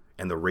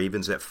 and the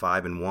Ravens at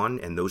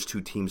 5-1, and those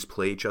two teams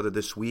play each other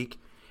this week,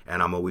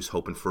 and I'm always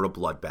hoping for a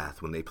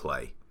bloodbath when they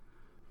play.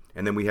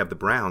 And then we have the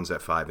Browns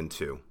at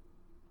 5-2.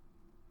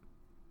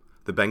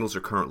 The Bengals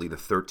are currently the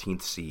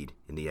 13th seed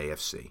in the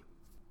AFC.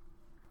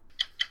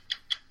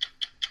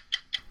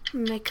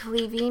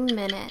 McLeavy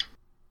Minute.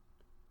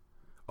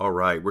 All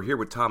right, we're here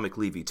with Tom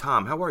McLeavy.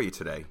 Tom, how are you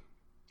today?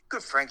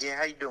 Good, Frankie.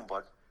 How you doing,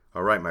 bud?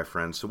 All right, my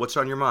friend. So what's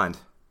on your mind?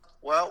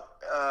 Well,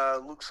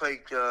 looks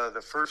like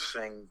the first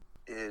thing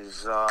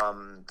is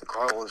the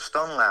Carlos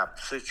Dunlap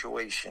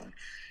situation.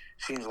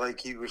 Seems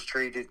like he was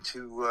traded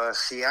to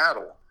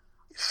Seattle.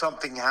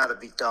 Something had to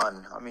be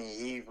done. I mean,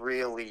 he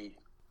really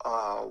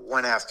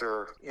went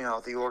after,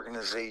 the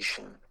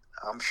organization.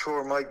 I'm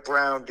sure Mike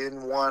Brown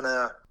didn't want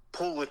to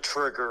pull the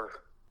trigger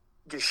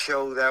to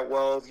show that,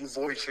 well, if you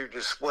voice your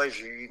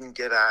displeasure, you can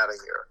get out of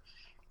here.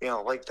 You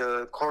know, like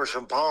the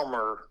Carson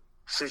Palmer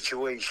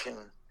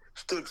situation,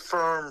 stood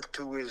firm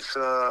to his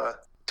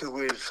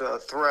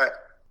threat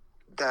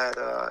that,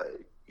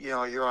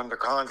 you're under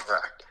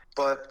contract.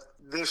 But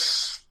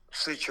this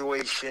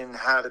situation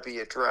had to be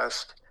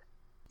addressed.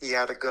 He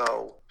had to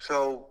go.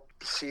 So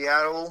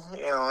Seattle,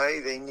 hey,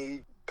 they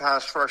need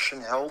pass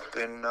rushing help.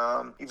 And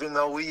even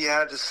though he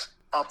had his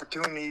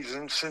opportunities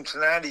in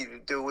Cincinnati to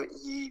do it,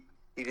 he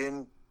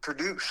didn't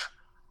produce.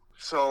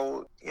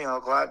 So,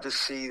 glad to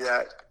see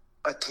that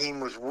a team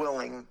was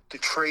willing to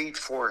trade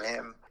for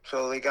him.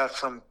 So they got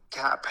some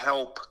cap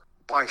help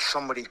by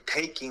somebody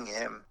taking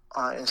him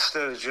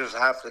instead of just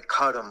have to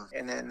cut him,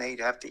 and then they'd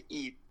have to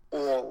eat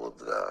all of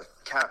the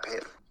cap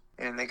hit.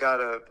 And they got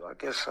a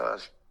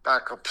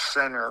backup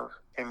center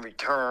in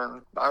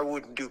return. I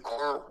wouldn't do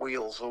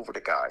cartwheels over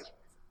the guy.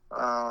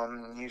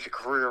 He's a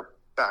career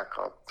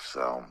backup,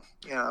 so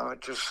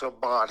just a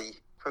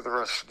body for the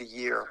rest of the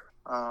year.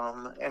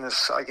 And a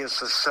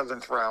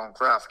 7th round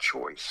draft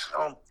choice.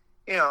 So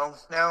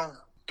now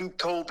Duke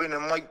Tobin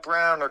and Mike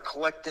Brown are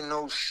collecting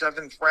those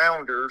 7th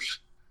rounders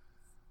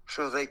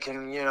so they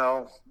can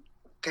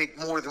take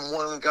more than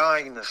one guy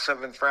in the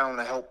 7th round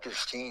to help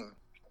this team.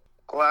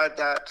 Glad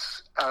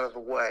that's out of the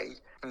way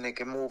and they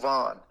can move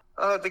on.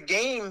 The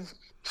game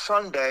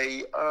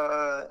Sunday,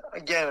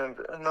 again,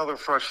 another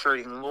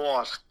frustrating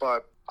loss,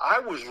 but I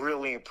was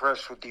really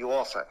impressed with the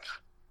offense.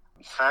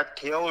 Zach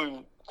Taylor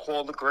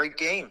called a great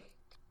game.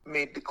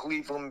 Made the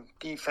Cleveland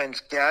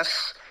defense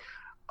guess.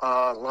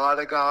 A lot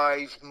of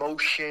guys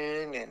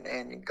motion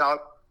and got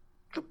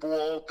the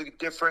ball to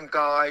different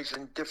guys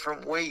in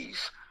different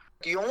ways.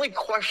 The only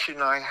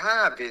question I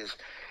have is,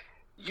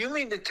 you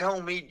mean to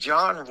tell me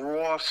John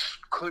Ross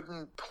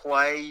couldn't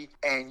play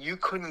and you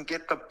couldn't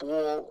get the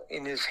ball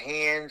in his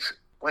hands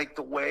like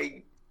the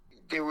way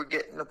they were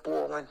getting the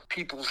ball in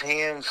people's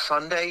hands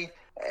Sunday?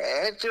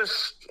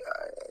 That's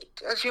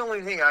the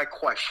only thing I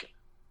question.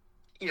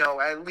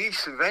 At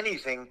least, if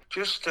anything,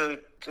 just to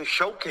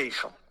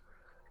showcase him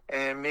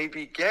and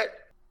maybe get,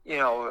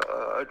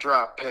 a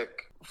draft pick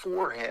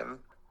for him.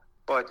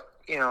 But,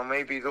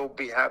 maybe they'll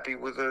be happy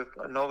with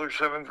another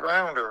 7th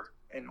rounder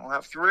and they'll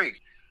have 3.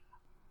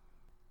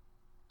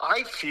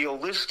 I feel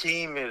this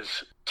team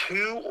is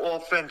 2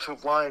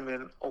 offensive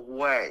linemen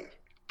away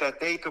that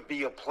they could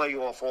be a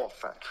playoff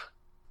offense.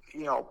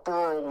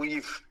 Burrow,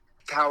 we've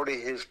touted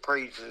his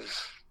praises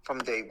from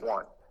day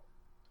one.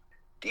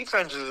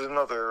 Defense is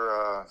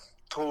another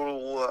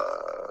total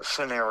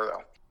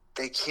scenario.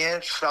 They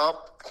can't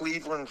stop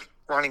Cleveland's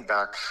running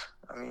backs.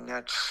 I mean,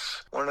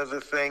 that's one of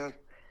the things.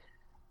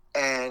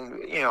 And,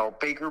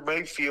 Baker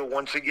Mayfield,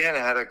 once again,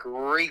 had a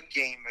great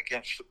game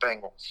against the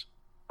Bengals.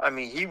 I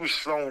mean, he was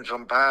throwing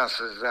some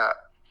passes that,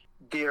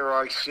 dare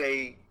I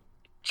say,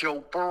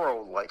 Joe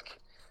Burrow-like.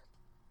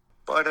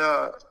 But,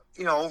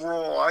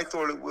 overall, I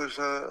thought it was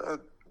a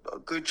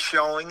good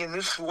showing, and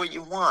this is what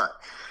you want.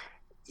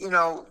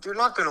 They're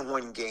not going to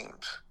win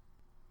games.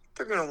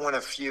 They're going to win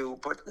a few,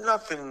 but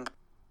nothing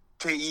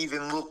to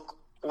even look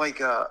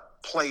like a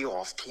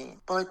playoff team.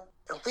 But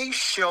at least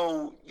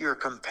show you're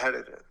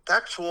competitive.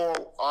 That's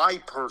all I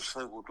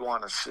personally would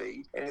want to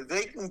see. And if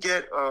they can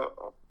get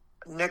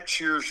next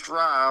year's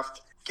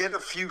draft, get a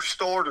few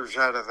starters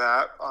out of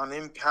that on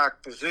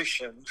impact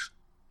positions,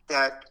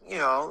 that,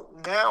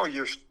 now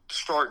you're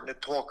starting to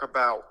talk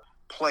about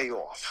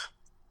playoffs.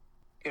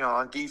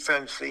 On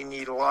defense, they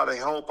need a lot of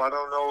help. I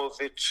don't know if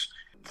it's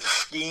the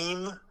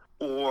scheme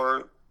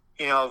or,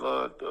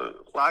 the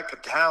lack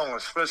of talent,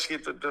 especially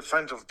at the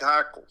defensive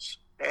tackles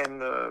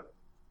and the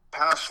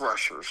pass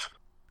rushers.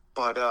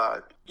 But,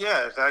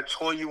 that's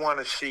all you want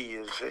to see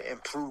is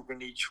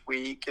improvement each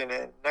week. And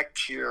then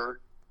next year,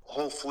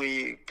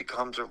 hopefully it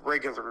becomes a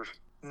regular,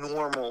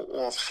 normal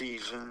off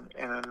season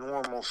and a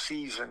normal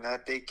season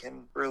that they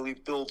can really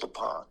build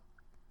upon.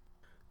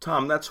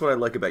 Tom, that's what I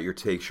like about your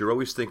takes. You're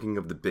always thinking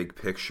of the big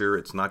picture.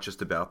 It's not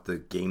just about the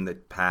game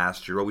that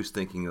passed. You're always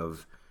thinking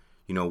of,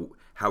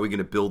 how are we going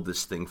to build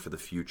this thing for the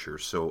future?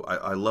 So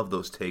I love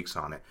those takes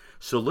on it.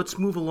 So let's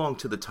move along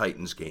to the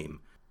Titans game.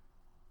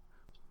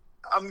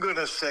 I'm going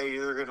to say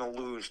they're going to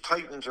lose.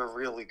 Titans are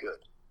really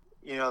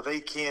good.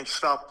 They can't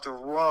stop the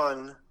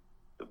run,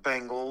 the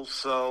Bengals,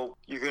 so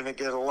you're going to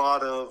get a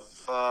lot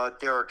of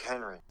Derrick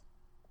Henry.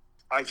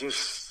 I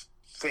just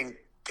think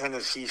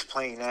Tennessee's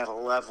playing at a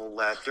level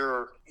that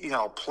they're,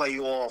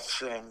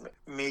 playoffs and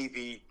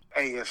maybe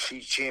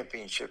AFC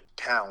championship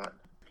talent.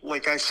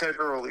 Like I said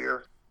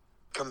earlier,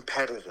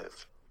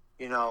 competitive.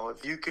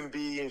 If you can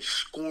be in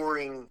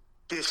scoring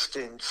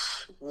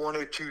distance, 1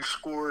 or 2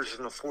 scores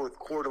in the fourth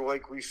quarter,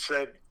 like we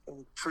said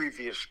in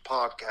previous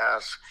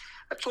podcasts,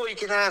 that's all you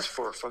can ask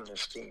for from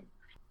this team.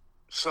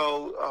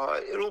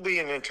 So it'll be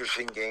an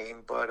interesting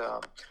game, but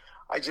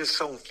I just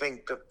don't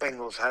think the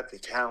Bengals have the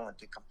talent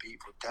to compete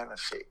with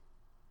Tennessee.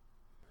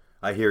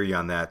 I hear you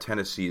on that.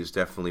 Tennessee is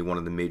definitely one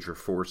of the major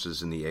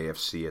forces in the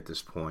AFC at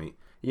this point.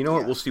 You know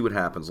what? We'll see what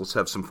happens. Let's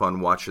have some fun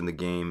watching the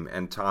game.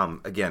 And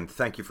Tom, again,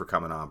 thank you for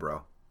coming on,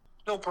 bro.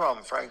 No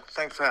problem, Frank.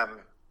 Thanks for having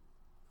me.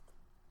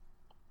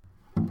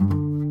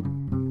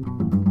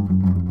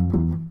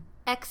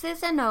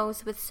 X's and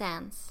O's with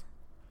Sans.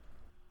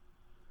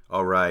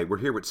 All right, we're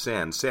here with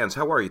Sans. Sans,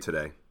 how are you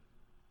today?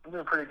 I'm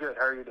doing pretty good.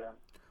 How are you doing?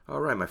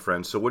 All right, my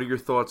friend. So what are your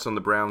thoughts on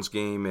the Browns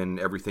game and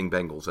everything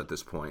Bengals at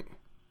this point?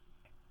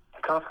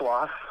 Tough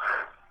loss,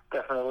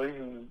 definitely.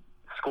 You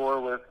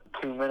score with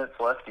 2 minutes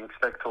left, you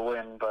expect to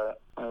win, but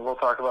we'll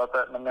talk about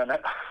that in a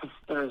minute.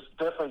 There's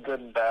definitely good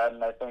and bad,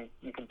 and I think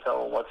you can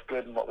tell what's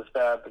good and what was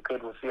bad. The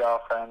good was the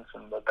offense,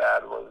 and the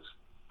bad was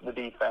the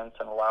defense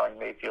and allowing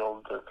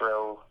Mayfield to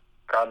throw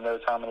God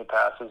knows how many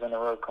passes in a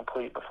row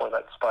complete before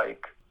that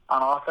spike.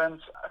 On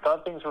offense, I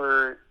thought things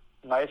were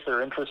nice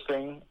or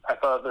interesting. I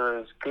thought there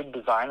was good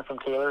design from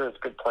Taylor. It's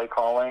good play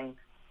calling.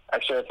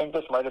 Actually, I think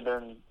this might have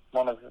been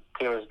one of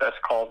Taylor's best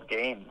called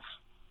games.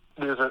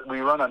 We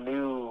run a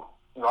new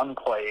run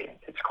play.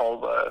 It's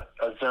called a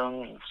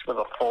zone with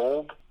a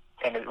fold,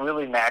 and it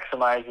really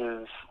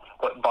maximizes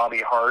what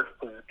Bobby Hart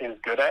is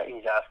good at.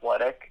 He's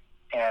athletic,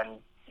 and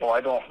while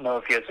I don't know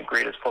if he has the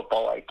greatest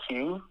football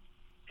IQ,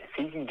 if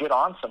he can get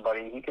on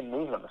somebody, he can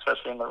move them,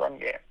 especially in the run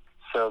game.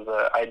 So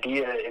the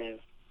idea is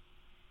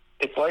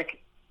it's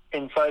like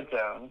inside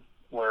zone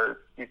where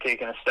you're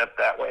taking a step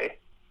that way,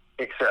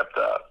 except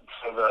so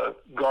the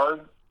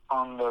guard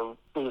on the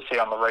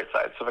right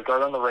side. So the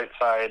guard on the right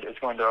side is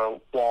going to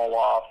wall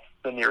off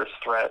the nearest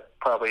threat,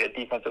 probably a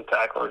defensive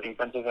tackle or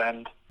defensive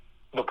end.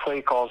 The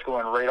play call is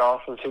going right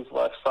off of his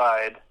left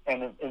side,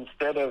 and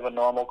instead of a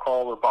normal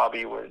call where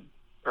Bobby would,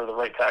 or the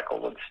right tackle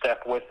would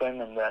step with him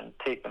and then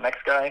take the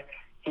next guy,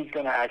 he's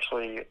going to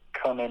actually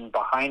come in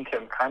behind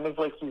him, kind of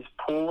like he's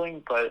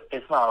pulling, but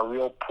it's not a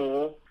real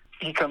pull.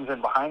 He comes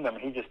in behind them,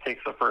 and he just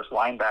takes the first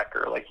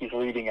linebacker, like he's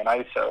leading an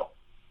ISO.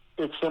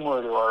 It's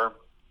similar to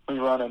we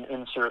run an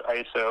insert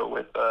ISO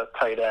with a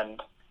tight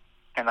end.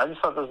 And I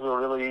just thought this was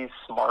a really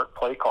smart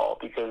play call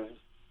because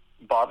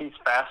Bobby's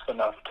fast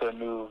enough to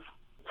move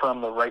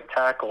from the right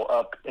tackle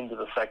up into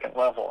the second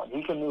level, and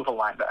he can move a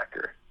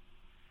linebacker.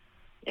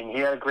 And he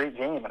had a great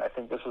game, and I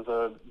think this was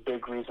a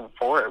big reason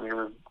for it. We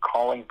were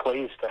calling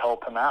plays to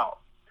help him out.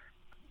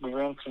 We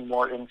ran some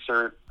more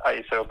insert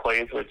ISO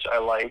plays, which I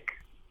like,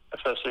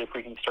 especially if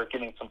we can start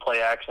getting some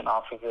play action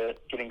off of it,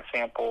 getting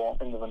Sample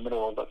into the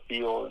middle of the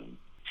field and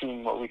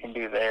seeing what we can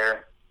do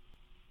there.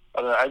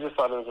 I just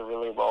thought it was a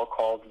really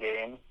well-called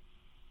game.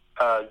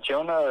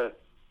 Jonah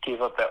gave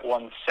up that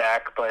one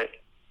sack, but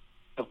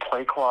the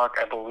play clock,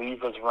 I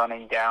believe, was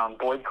running down.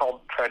 Boyd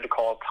tried to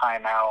call a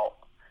timeout.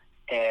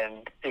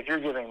 And if you're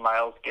giving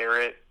Myles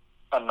Garrett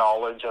a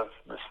knowledge of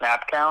the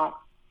snap count,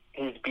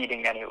 he's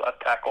beating any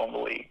left tackle in the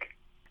league.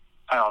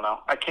 I don't know.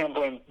 I can't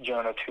blame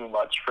Jonah too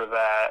much for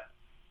that.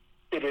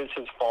 It is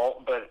his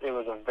fault, but it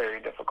was a very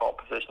difficult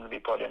position to be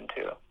put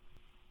into.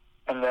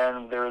 And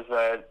then there was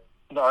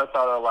I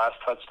thought our last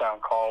touchdown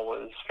call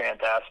was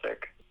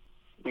fantastic.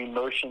 We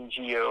motioned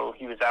Gio.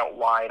 He was out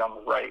wide on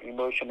the right. We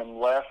motioned him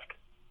left.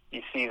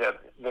 You see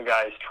that the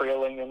guy's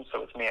trailing him,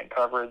 so it's man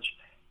coverage.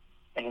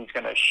 And he's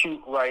going to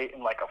shoot right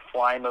in like a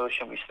fly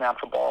motion. We snap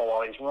the ball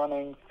while he's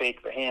running,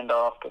 fake the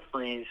handoff to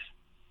freeze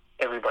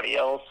everybody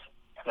else,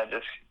 and then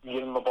just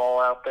give him the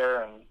ball out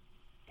there, and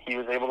he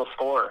was able to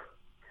score.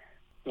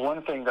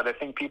 One thing that I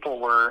think people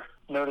were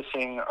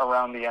noticing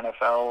around the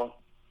NFL,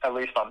 at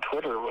least on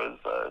Twitter, was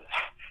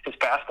his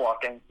pass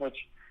blocking, which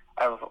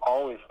I've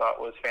always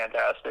thought was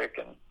fantastic.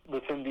 And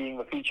with him being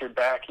the featured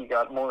back, he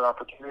got more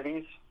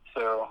opportunities,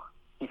 so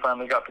he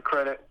finally got the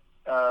credit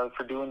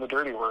for doing the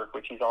dirty work,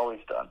 which he's always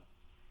done.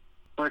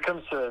 When it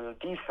comes to the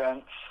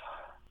defense,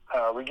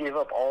 we gave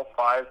up all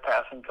 5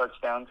 passing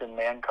touchdowns in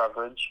man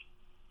coverage.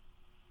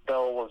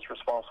 Bell was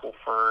responsible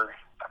for,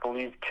 I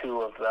believe,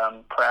 2 of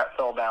them. Pratt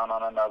fell down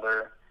on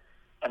another.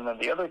 And then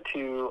the other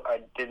 2,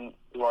 I didn't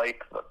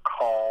like the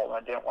call. I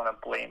didn't want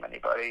to blame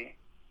anybody,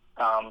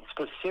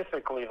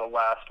 specifically the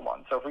last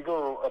one. So if we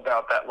go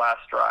about that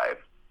last drive,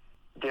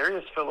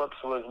 Darius Phillips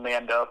was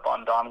manned up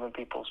on Donovan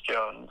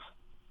Peoples-Jones.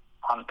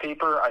 On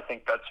paper, I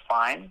think that's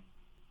fine.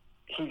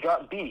 He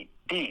got beat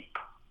deep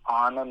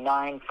on a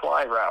 9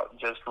 fly route,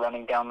 just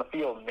running down the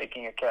field and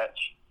making a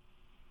catch.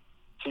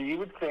 So you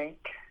would think,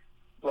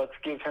 let's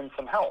give him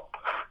some help.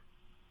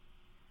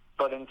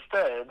 But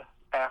instead,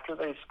 after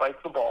they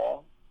spike the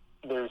ball,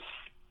 there's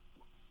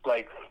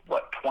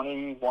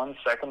 21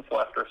 seconds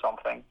left or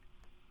something.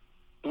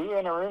 Lou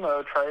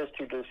Anarumo tries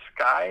to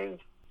disguise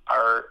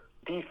our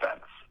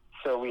defense.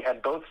 So we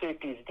had both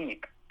safeties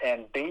deep,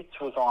 and Bates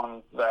was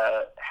on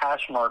the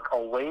hash mark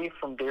away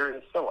from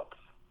Darius Phillips,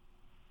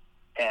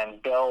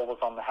 and Bell was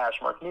on the hash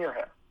mark near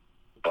him.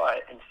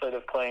 But instead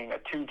of playing a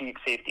 2-deep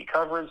safety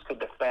coverage to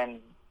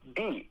defend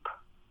deep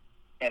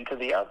and to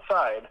the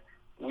outside,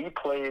 we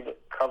played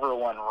cover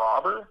 1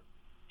 robber,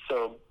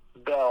 so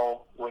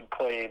Bell would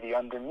play the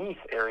underneath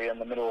area in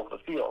the middle of the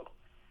field.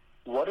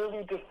 What are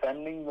we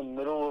defending the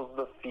middle of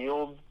the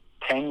field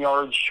 10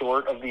 yards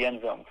short of the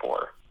end zone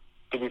for?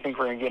 Do we think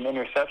we're going to get an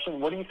interception?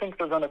 What do you think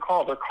they're going to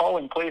call? They're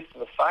calling plays to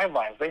the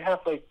sidelines. They have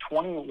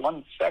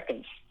 21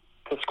 seconds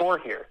to score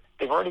here.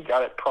 They've already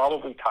got it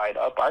probably tied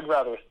up. I'd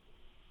rather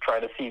try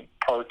to see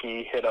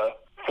Parkey hit a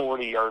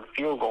 40-yard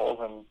field goal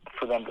than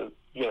for them to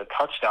get a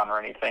touchdown or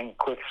anything,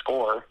 quick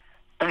score.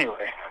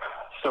 Anyway,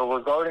 so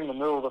regarding the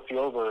middle of the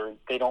field where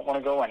they don't want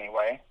to go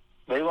anyway,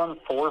 they run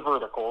 4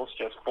 verticals,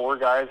 just 4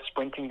 guys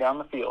sprinting down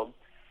the field.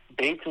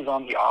 Bates is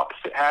on the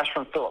opposite hash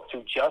from Phillips,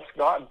 who just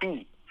got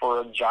beat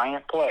for a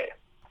giant play.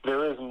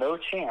 There is no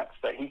chance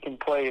that he can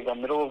play the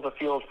middle of the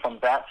field from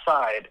that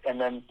side and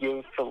then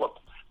give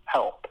Phillips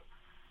help.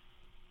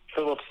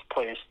 Phillips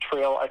plays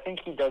trail. I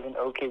think he does an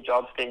okay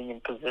job staying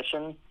in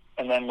position,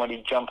 and then when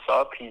he jumps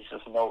up, he's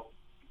just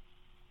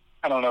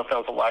I don't know if that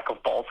was a lack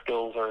of ball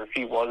skills or if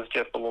he was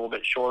just a little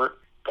bit short,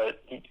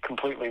 but he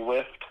completely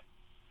whiffed.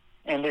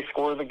 And they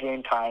score the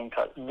game-tying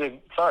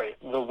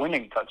the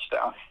winning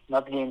touchdown,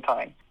 not the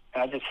game-tying.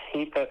 And I just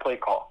hate that play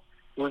call.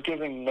 We're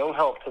giving no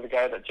help to the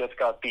guy that just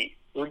got beat.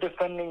 We're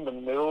defending the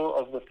middle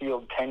of the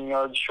field 10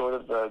 yards short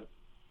of the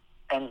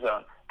end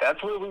zone.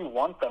 That's where we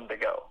want them to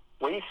go.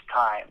 Waste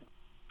time.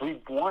 We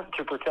want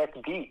to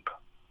protect deep.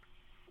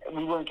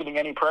 We weren't getting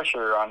any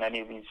pressure on any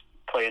of these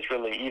plays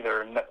really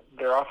either.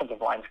 Their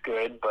offensive line's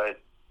good, but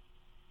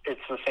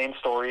it's the same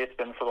story it's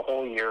been for the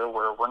whole year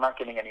where we're not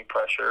getting any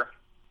pressure.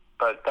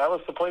 But that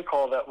was the play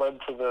call that led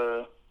to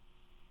the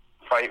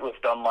fight with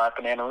Dunlap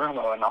and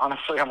Anarumo, and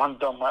honestly, I'm on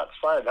Dunlap's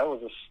side. That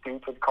was a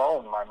stupid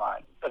call in my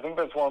mind. I think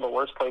that's one of the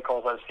worst play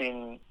calls I've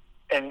seen,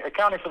 and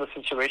accounting for the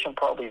situation,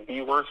 probably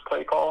the worst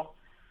play call,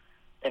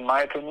 in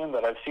my opinion,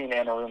 that I've seen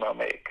Anarumo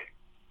make.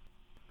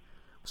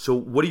 So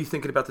what are you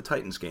thinking about the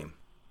Titans game?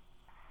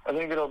 I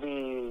think it'll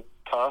be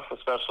tough,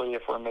 especially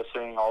if we're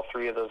missing all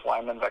 3 of those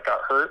linemen that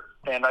got hurt.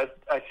 And I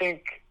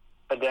think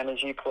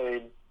Adeniji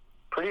played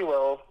pretty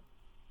well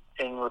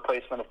in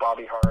replacement of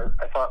Bobby Hart.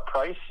 I thought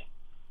Price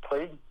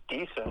played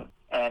decent,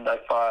 and I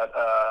thought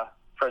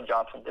Fred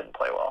Johnson didn't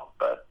play well.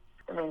 But,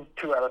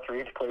 2 out of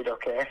 3 played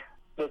okay.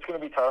 It's going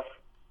to be tough.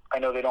 I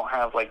know they don't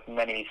have,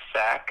 many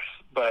sacks,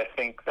 but I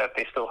think that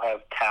they still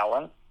have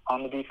talent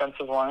on the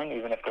defensive line,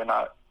 even if they're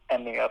not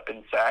ending up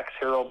in sacks.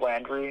 Harold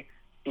Landry,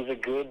 he's a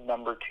good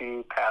number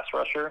 2 pass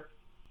rusher.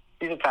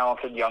 He's a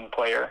talented young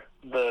player.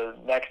 The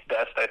next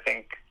best, I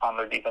think, on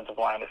their defensive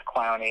line is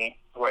Clowney,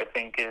 who I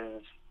think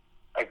is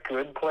a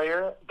good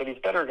player, but he's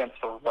better against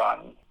the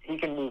run. He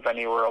can move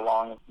anywhere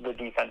along the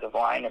defensive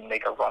line and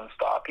make a run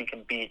stop. He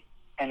can beat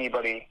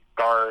anybody,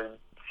 guard,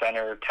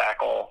 center,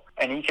 tackle,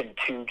 and he can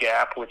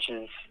 2-gap, which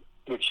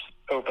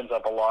opens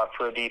up a lot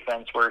for a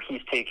defense where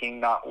he's taking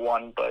not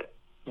one but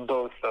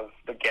both of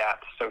the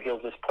gaps. So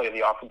he'll just play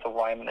the offensive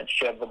lineman and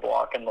shed the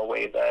block in the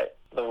way that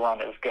the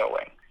run is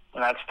going.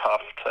 And that's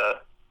tough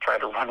to try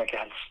to run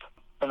against.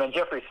 And then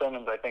Jeffrey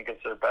Simmons, I think, is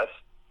their best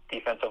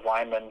defensive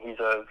lineman. He's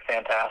a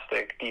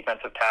fantastic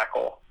defensive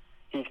tackle.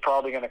 He's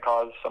probably going to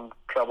cause some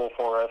trouble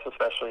for us,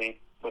 especially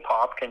with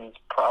Hopkins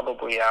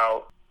probably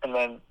out. And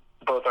then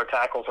both our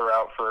tackles are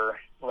out for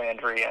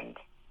Landry and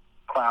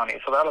Clowney.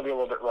 So that'll be a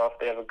little bit rough.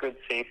 They have a good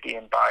safety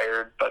in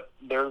Byard, but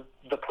they're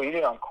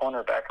depleted on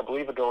cornerback. I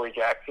believe Adoree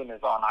Jackson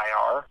is on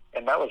IR,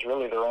 and that was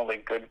really their only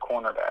good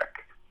cornerback.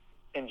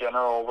 In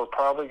general, we're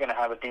probably going to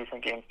have a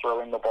decent game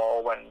throwing the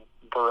ball when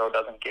Burrow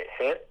doesn't get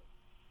hit.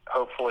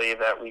 Hopefully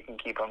we can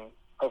keep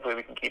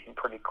him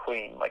pretty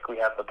clean like we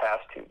have the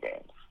past 2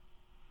 games.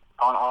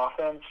 On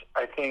offense,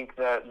 I think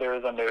that there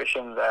is a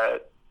notion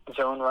that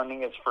zone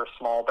running is for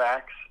small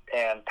backs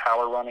and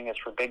power running is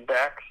for big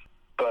backs,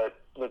 but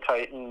the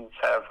Titans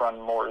have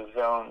run more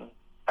zone.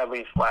 At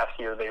least last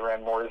year they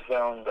ran more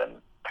zone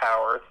than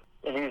power,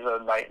 and he's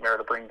a nightmare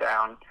to bring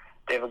down.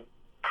 They have a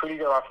pretty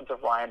good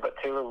offensive line, but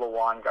Taylor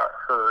Lewan got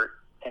hurt,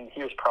 and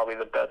he was probably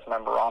the best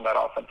member on that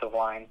offensive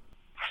line.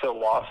 Still,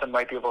 Lawson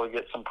might be able to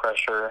get some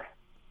pressure.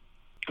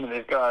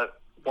 They've got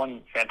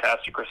one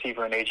fantastic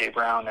receiver in A.J.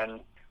 Brown,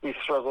 and we've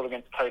struggled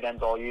against tight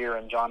ends all year,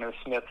 and Jonnu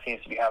Smith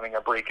seems to be having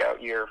a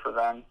breakout year for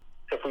them.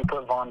 If we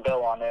put Von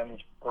Bell on him,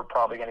 we're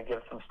probably going to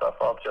give some stuff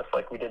up, just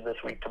like we did this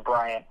week to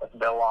Bryant with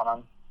Bell on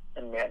him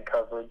in man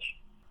coverage.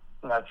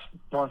 And that's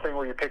one thing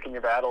where you're picking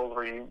your battles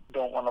where you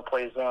don't want to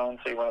play zone,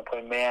 so you want to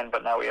play man,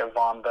 but now we have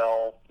Von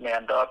Bell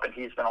manned up, and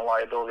he's been a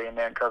liability in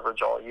man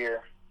coverage all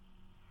year.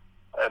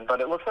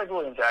 But it looks like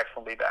William Jackson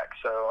will be back,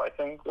 so I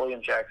think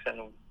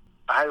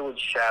I would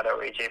shadow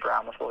A.J.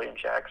 Brown with William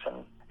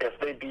Jackson. If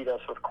they beat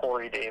us with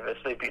Corey Davis,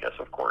 they beat us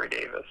with Corey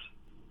Davis.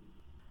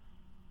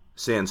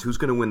 Sands, who's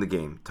going to win the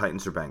game,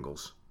 Titans or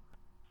Bengals?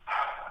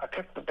 I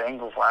picked the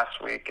Bengals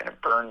last week, and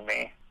it burned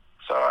me.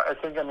 So I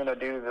think I'm going to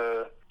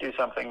do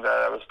something that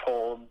I was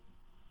told.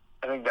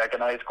 I think back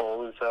in high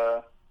school is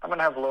I'm going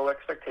to have low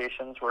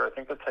expectations where I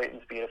think the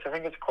Titans beat us. I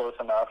think it's close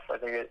enough. I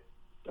think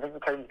the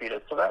Titans beat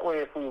us. So that way,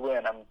 if we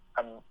win,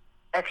 I'm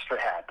extra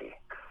happy.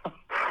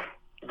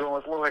 Going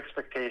with low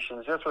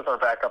expectations, just with our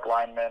backup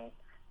linemen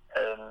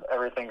and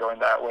everything going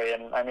that way.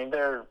 And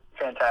they're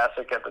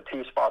fantastic at the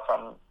 2 spots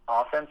on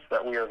offense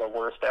that we are the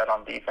worst at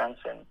on defense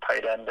and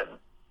tight end and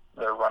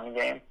their running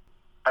game.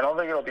 I don't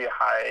think it'll be a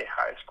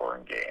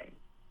high-scoring game.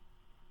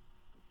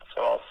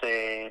 So I'll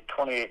say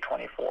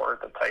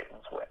 28-24, the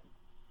Titans win.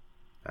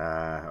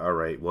 All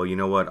right. Well, you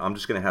know what? I'm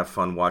just going to have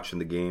fun watching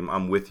the game.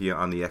 I'm with you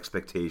on the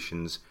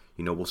expectations.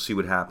 We'll see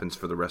what happens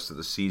for the rest of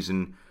the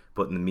season.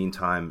 But in the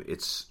meantime,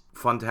 it's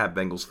fun to have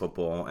Bengals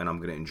football, and I'm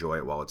going to enjoy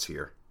it while it's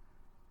here.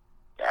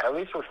 Yeah, at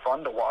least it was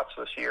fun to watch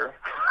this year.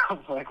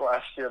 Like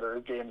last year, there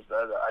were games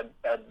that I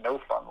had no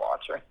fun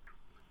watching.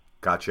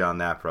 Gotcha on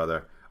that,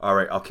 brother. All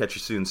right, I'll catch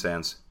you soon,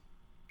 Sans.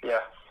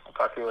 Yeah, I'll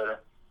talk to you later.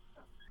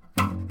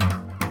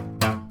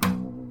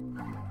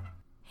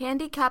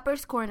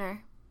 Handicapper's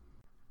Corner.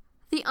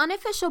 The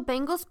unofficial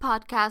Bengals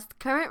podcast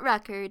current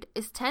record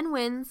is 10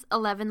 wins,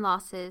 11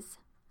 losses,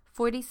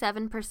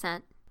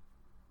 47%.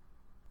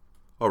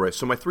 All right,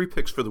 so my 3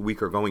 picks for the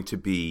week are going to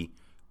be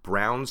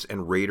Browns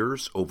and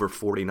Raiders over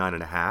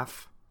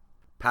 49.5,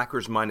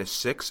 Packers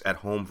 -6 at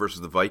home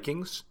versus the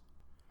Vikings,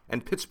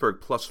 and Pittsburgh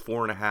plus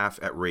 4.5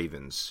 at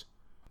Ravens.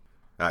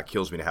 It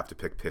kills me to have to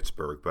pick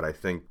Pittsburgh, but I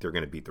think they're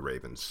going to beat the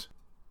Ravens.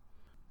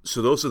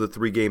 So those are the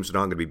 3 games that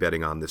I'm going to be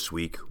betting on this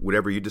week.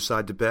 Whatever you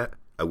decide to bet,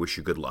 I wish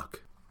you good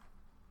luck.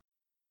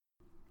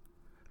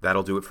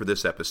 That'll do it for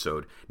this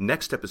episode.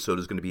 Next episode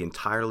is going to be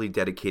entirely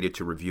dedicated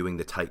to reviewing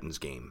the Titans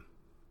game.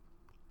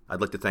 I'd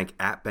like to thank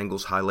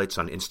 @Bengals Highlights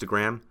on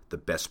Instagram, the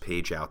best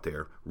page out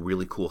there.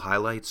 Really cool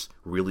highlights,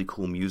 really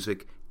cool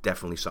music,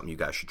 definitely something you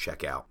guys should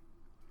check out.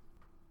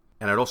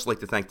 And I'd also like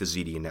to thank the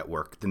Zedia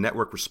Network, the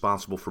network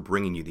responsible for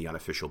bringing you the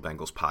unofficial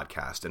Bengals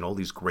podcast and all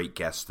these great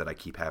guests that I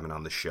keep having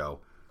on the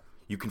show.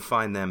 You can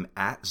find them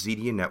at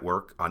Zedia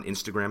Network on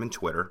Instagram and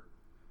Twitter,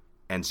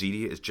 and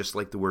Zedia is just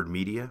like the word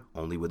media,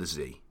 only with a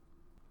Z.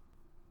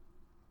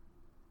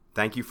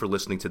 Thank you for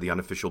listening to the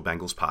unofficial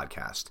Bengals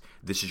podcast.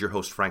 This is your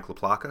host, Frank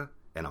LaPlaca,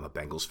 and I'm a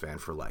Bengals fan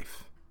for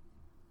life.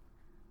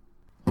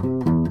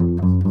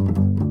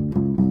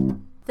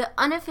 The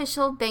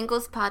unofficial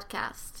Bengals podcast.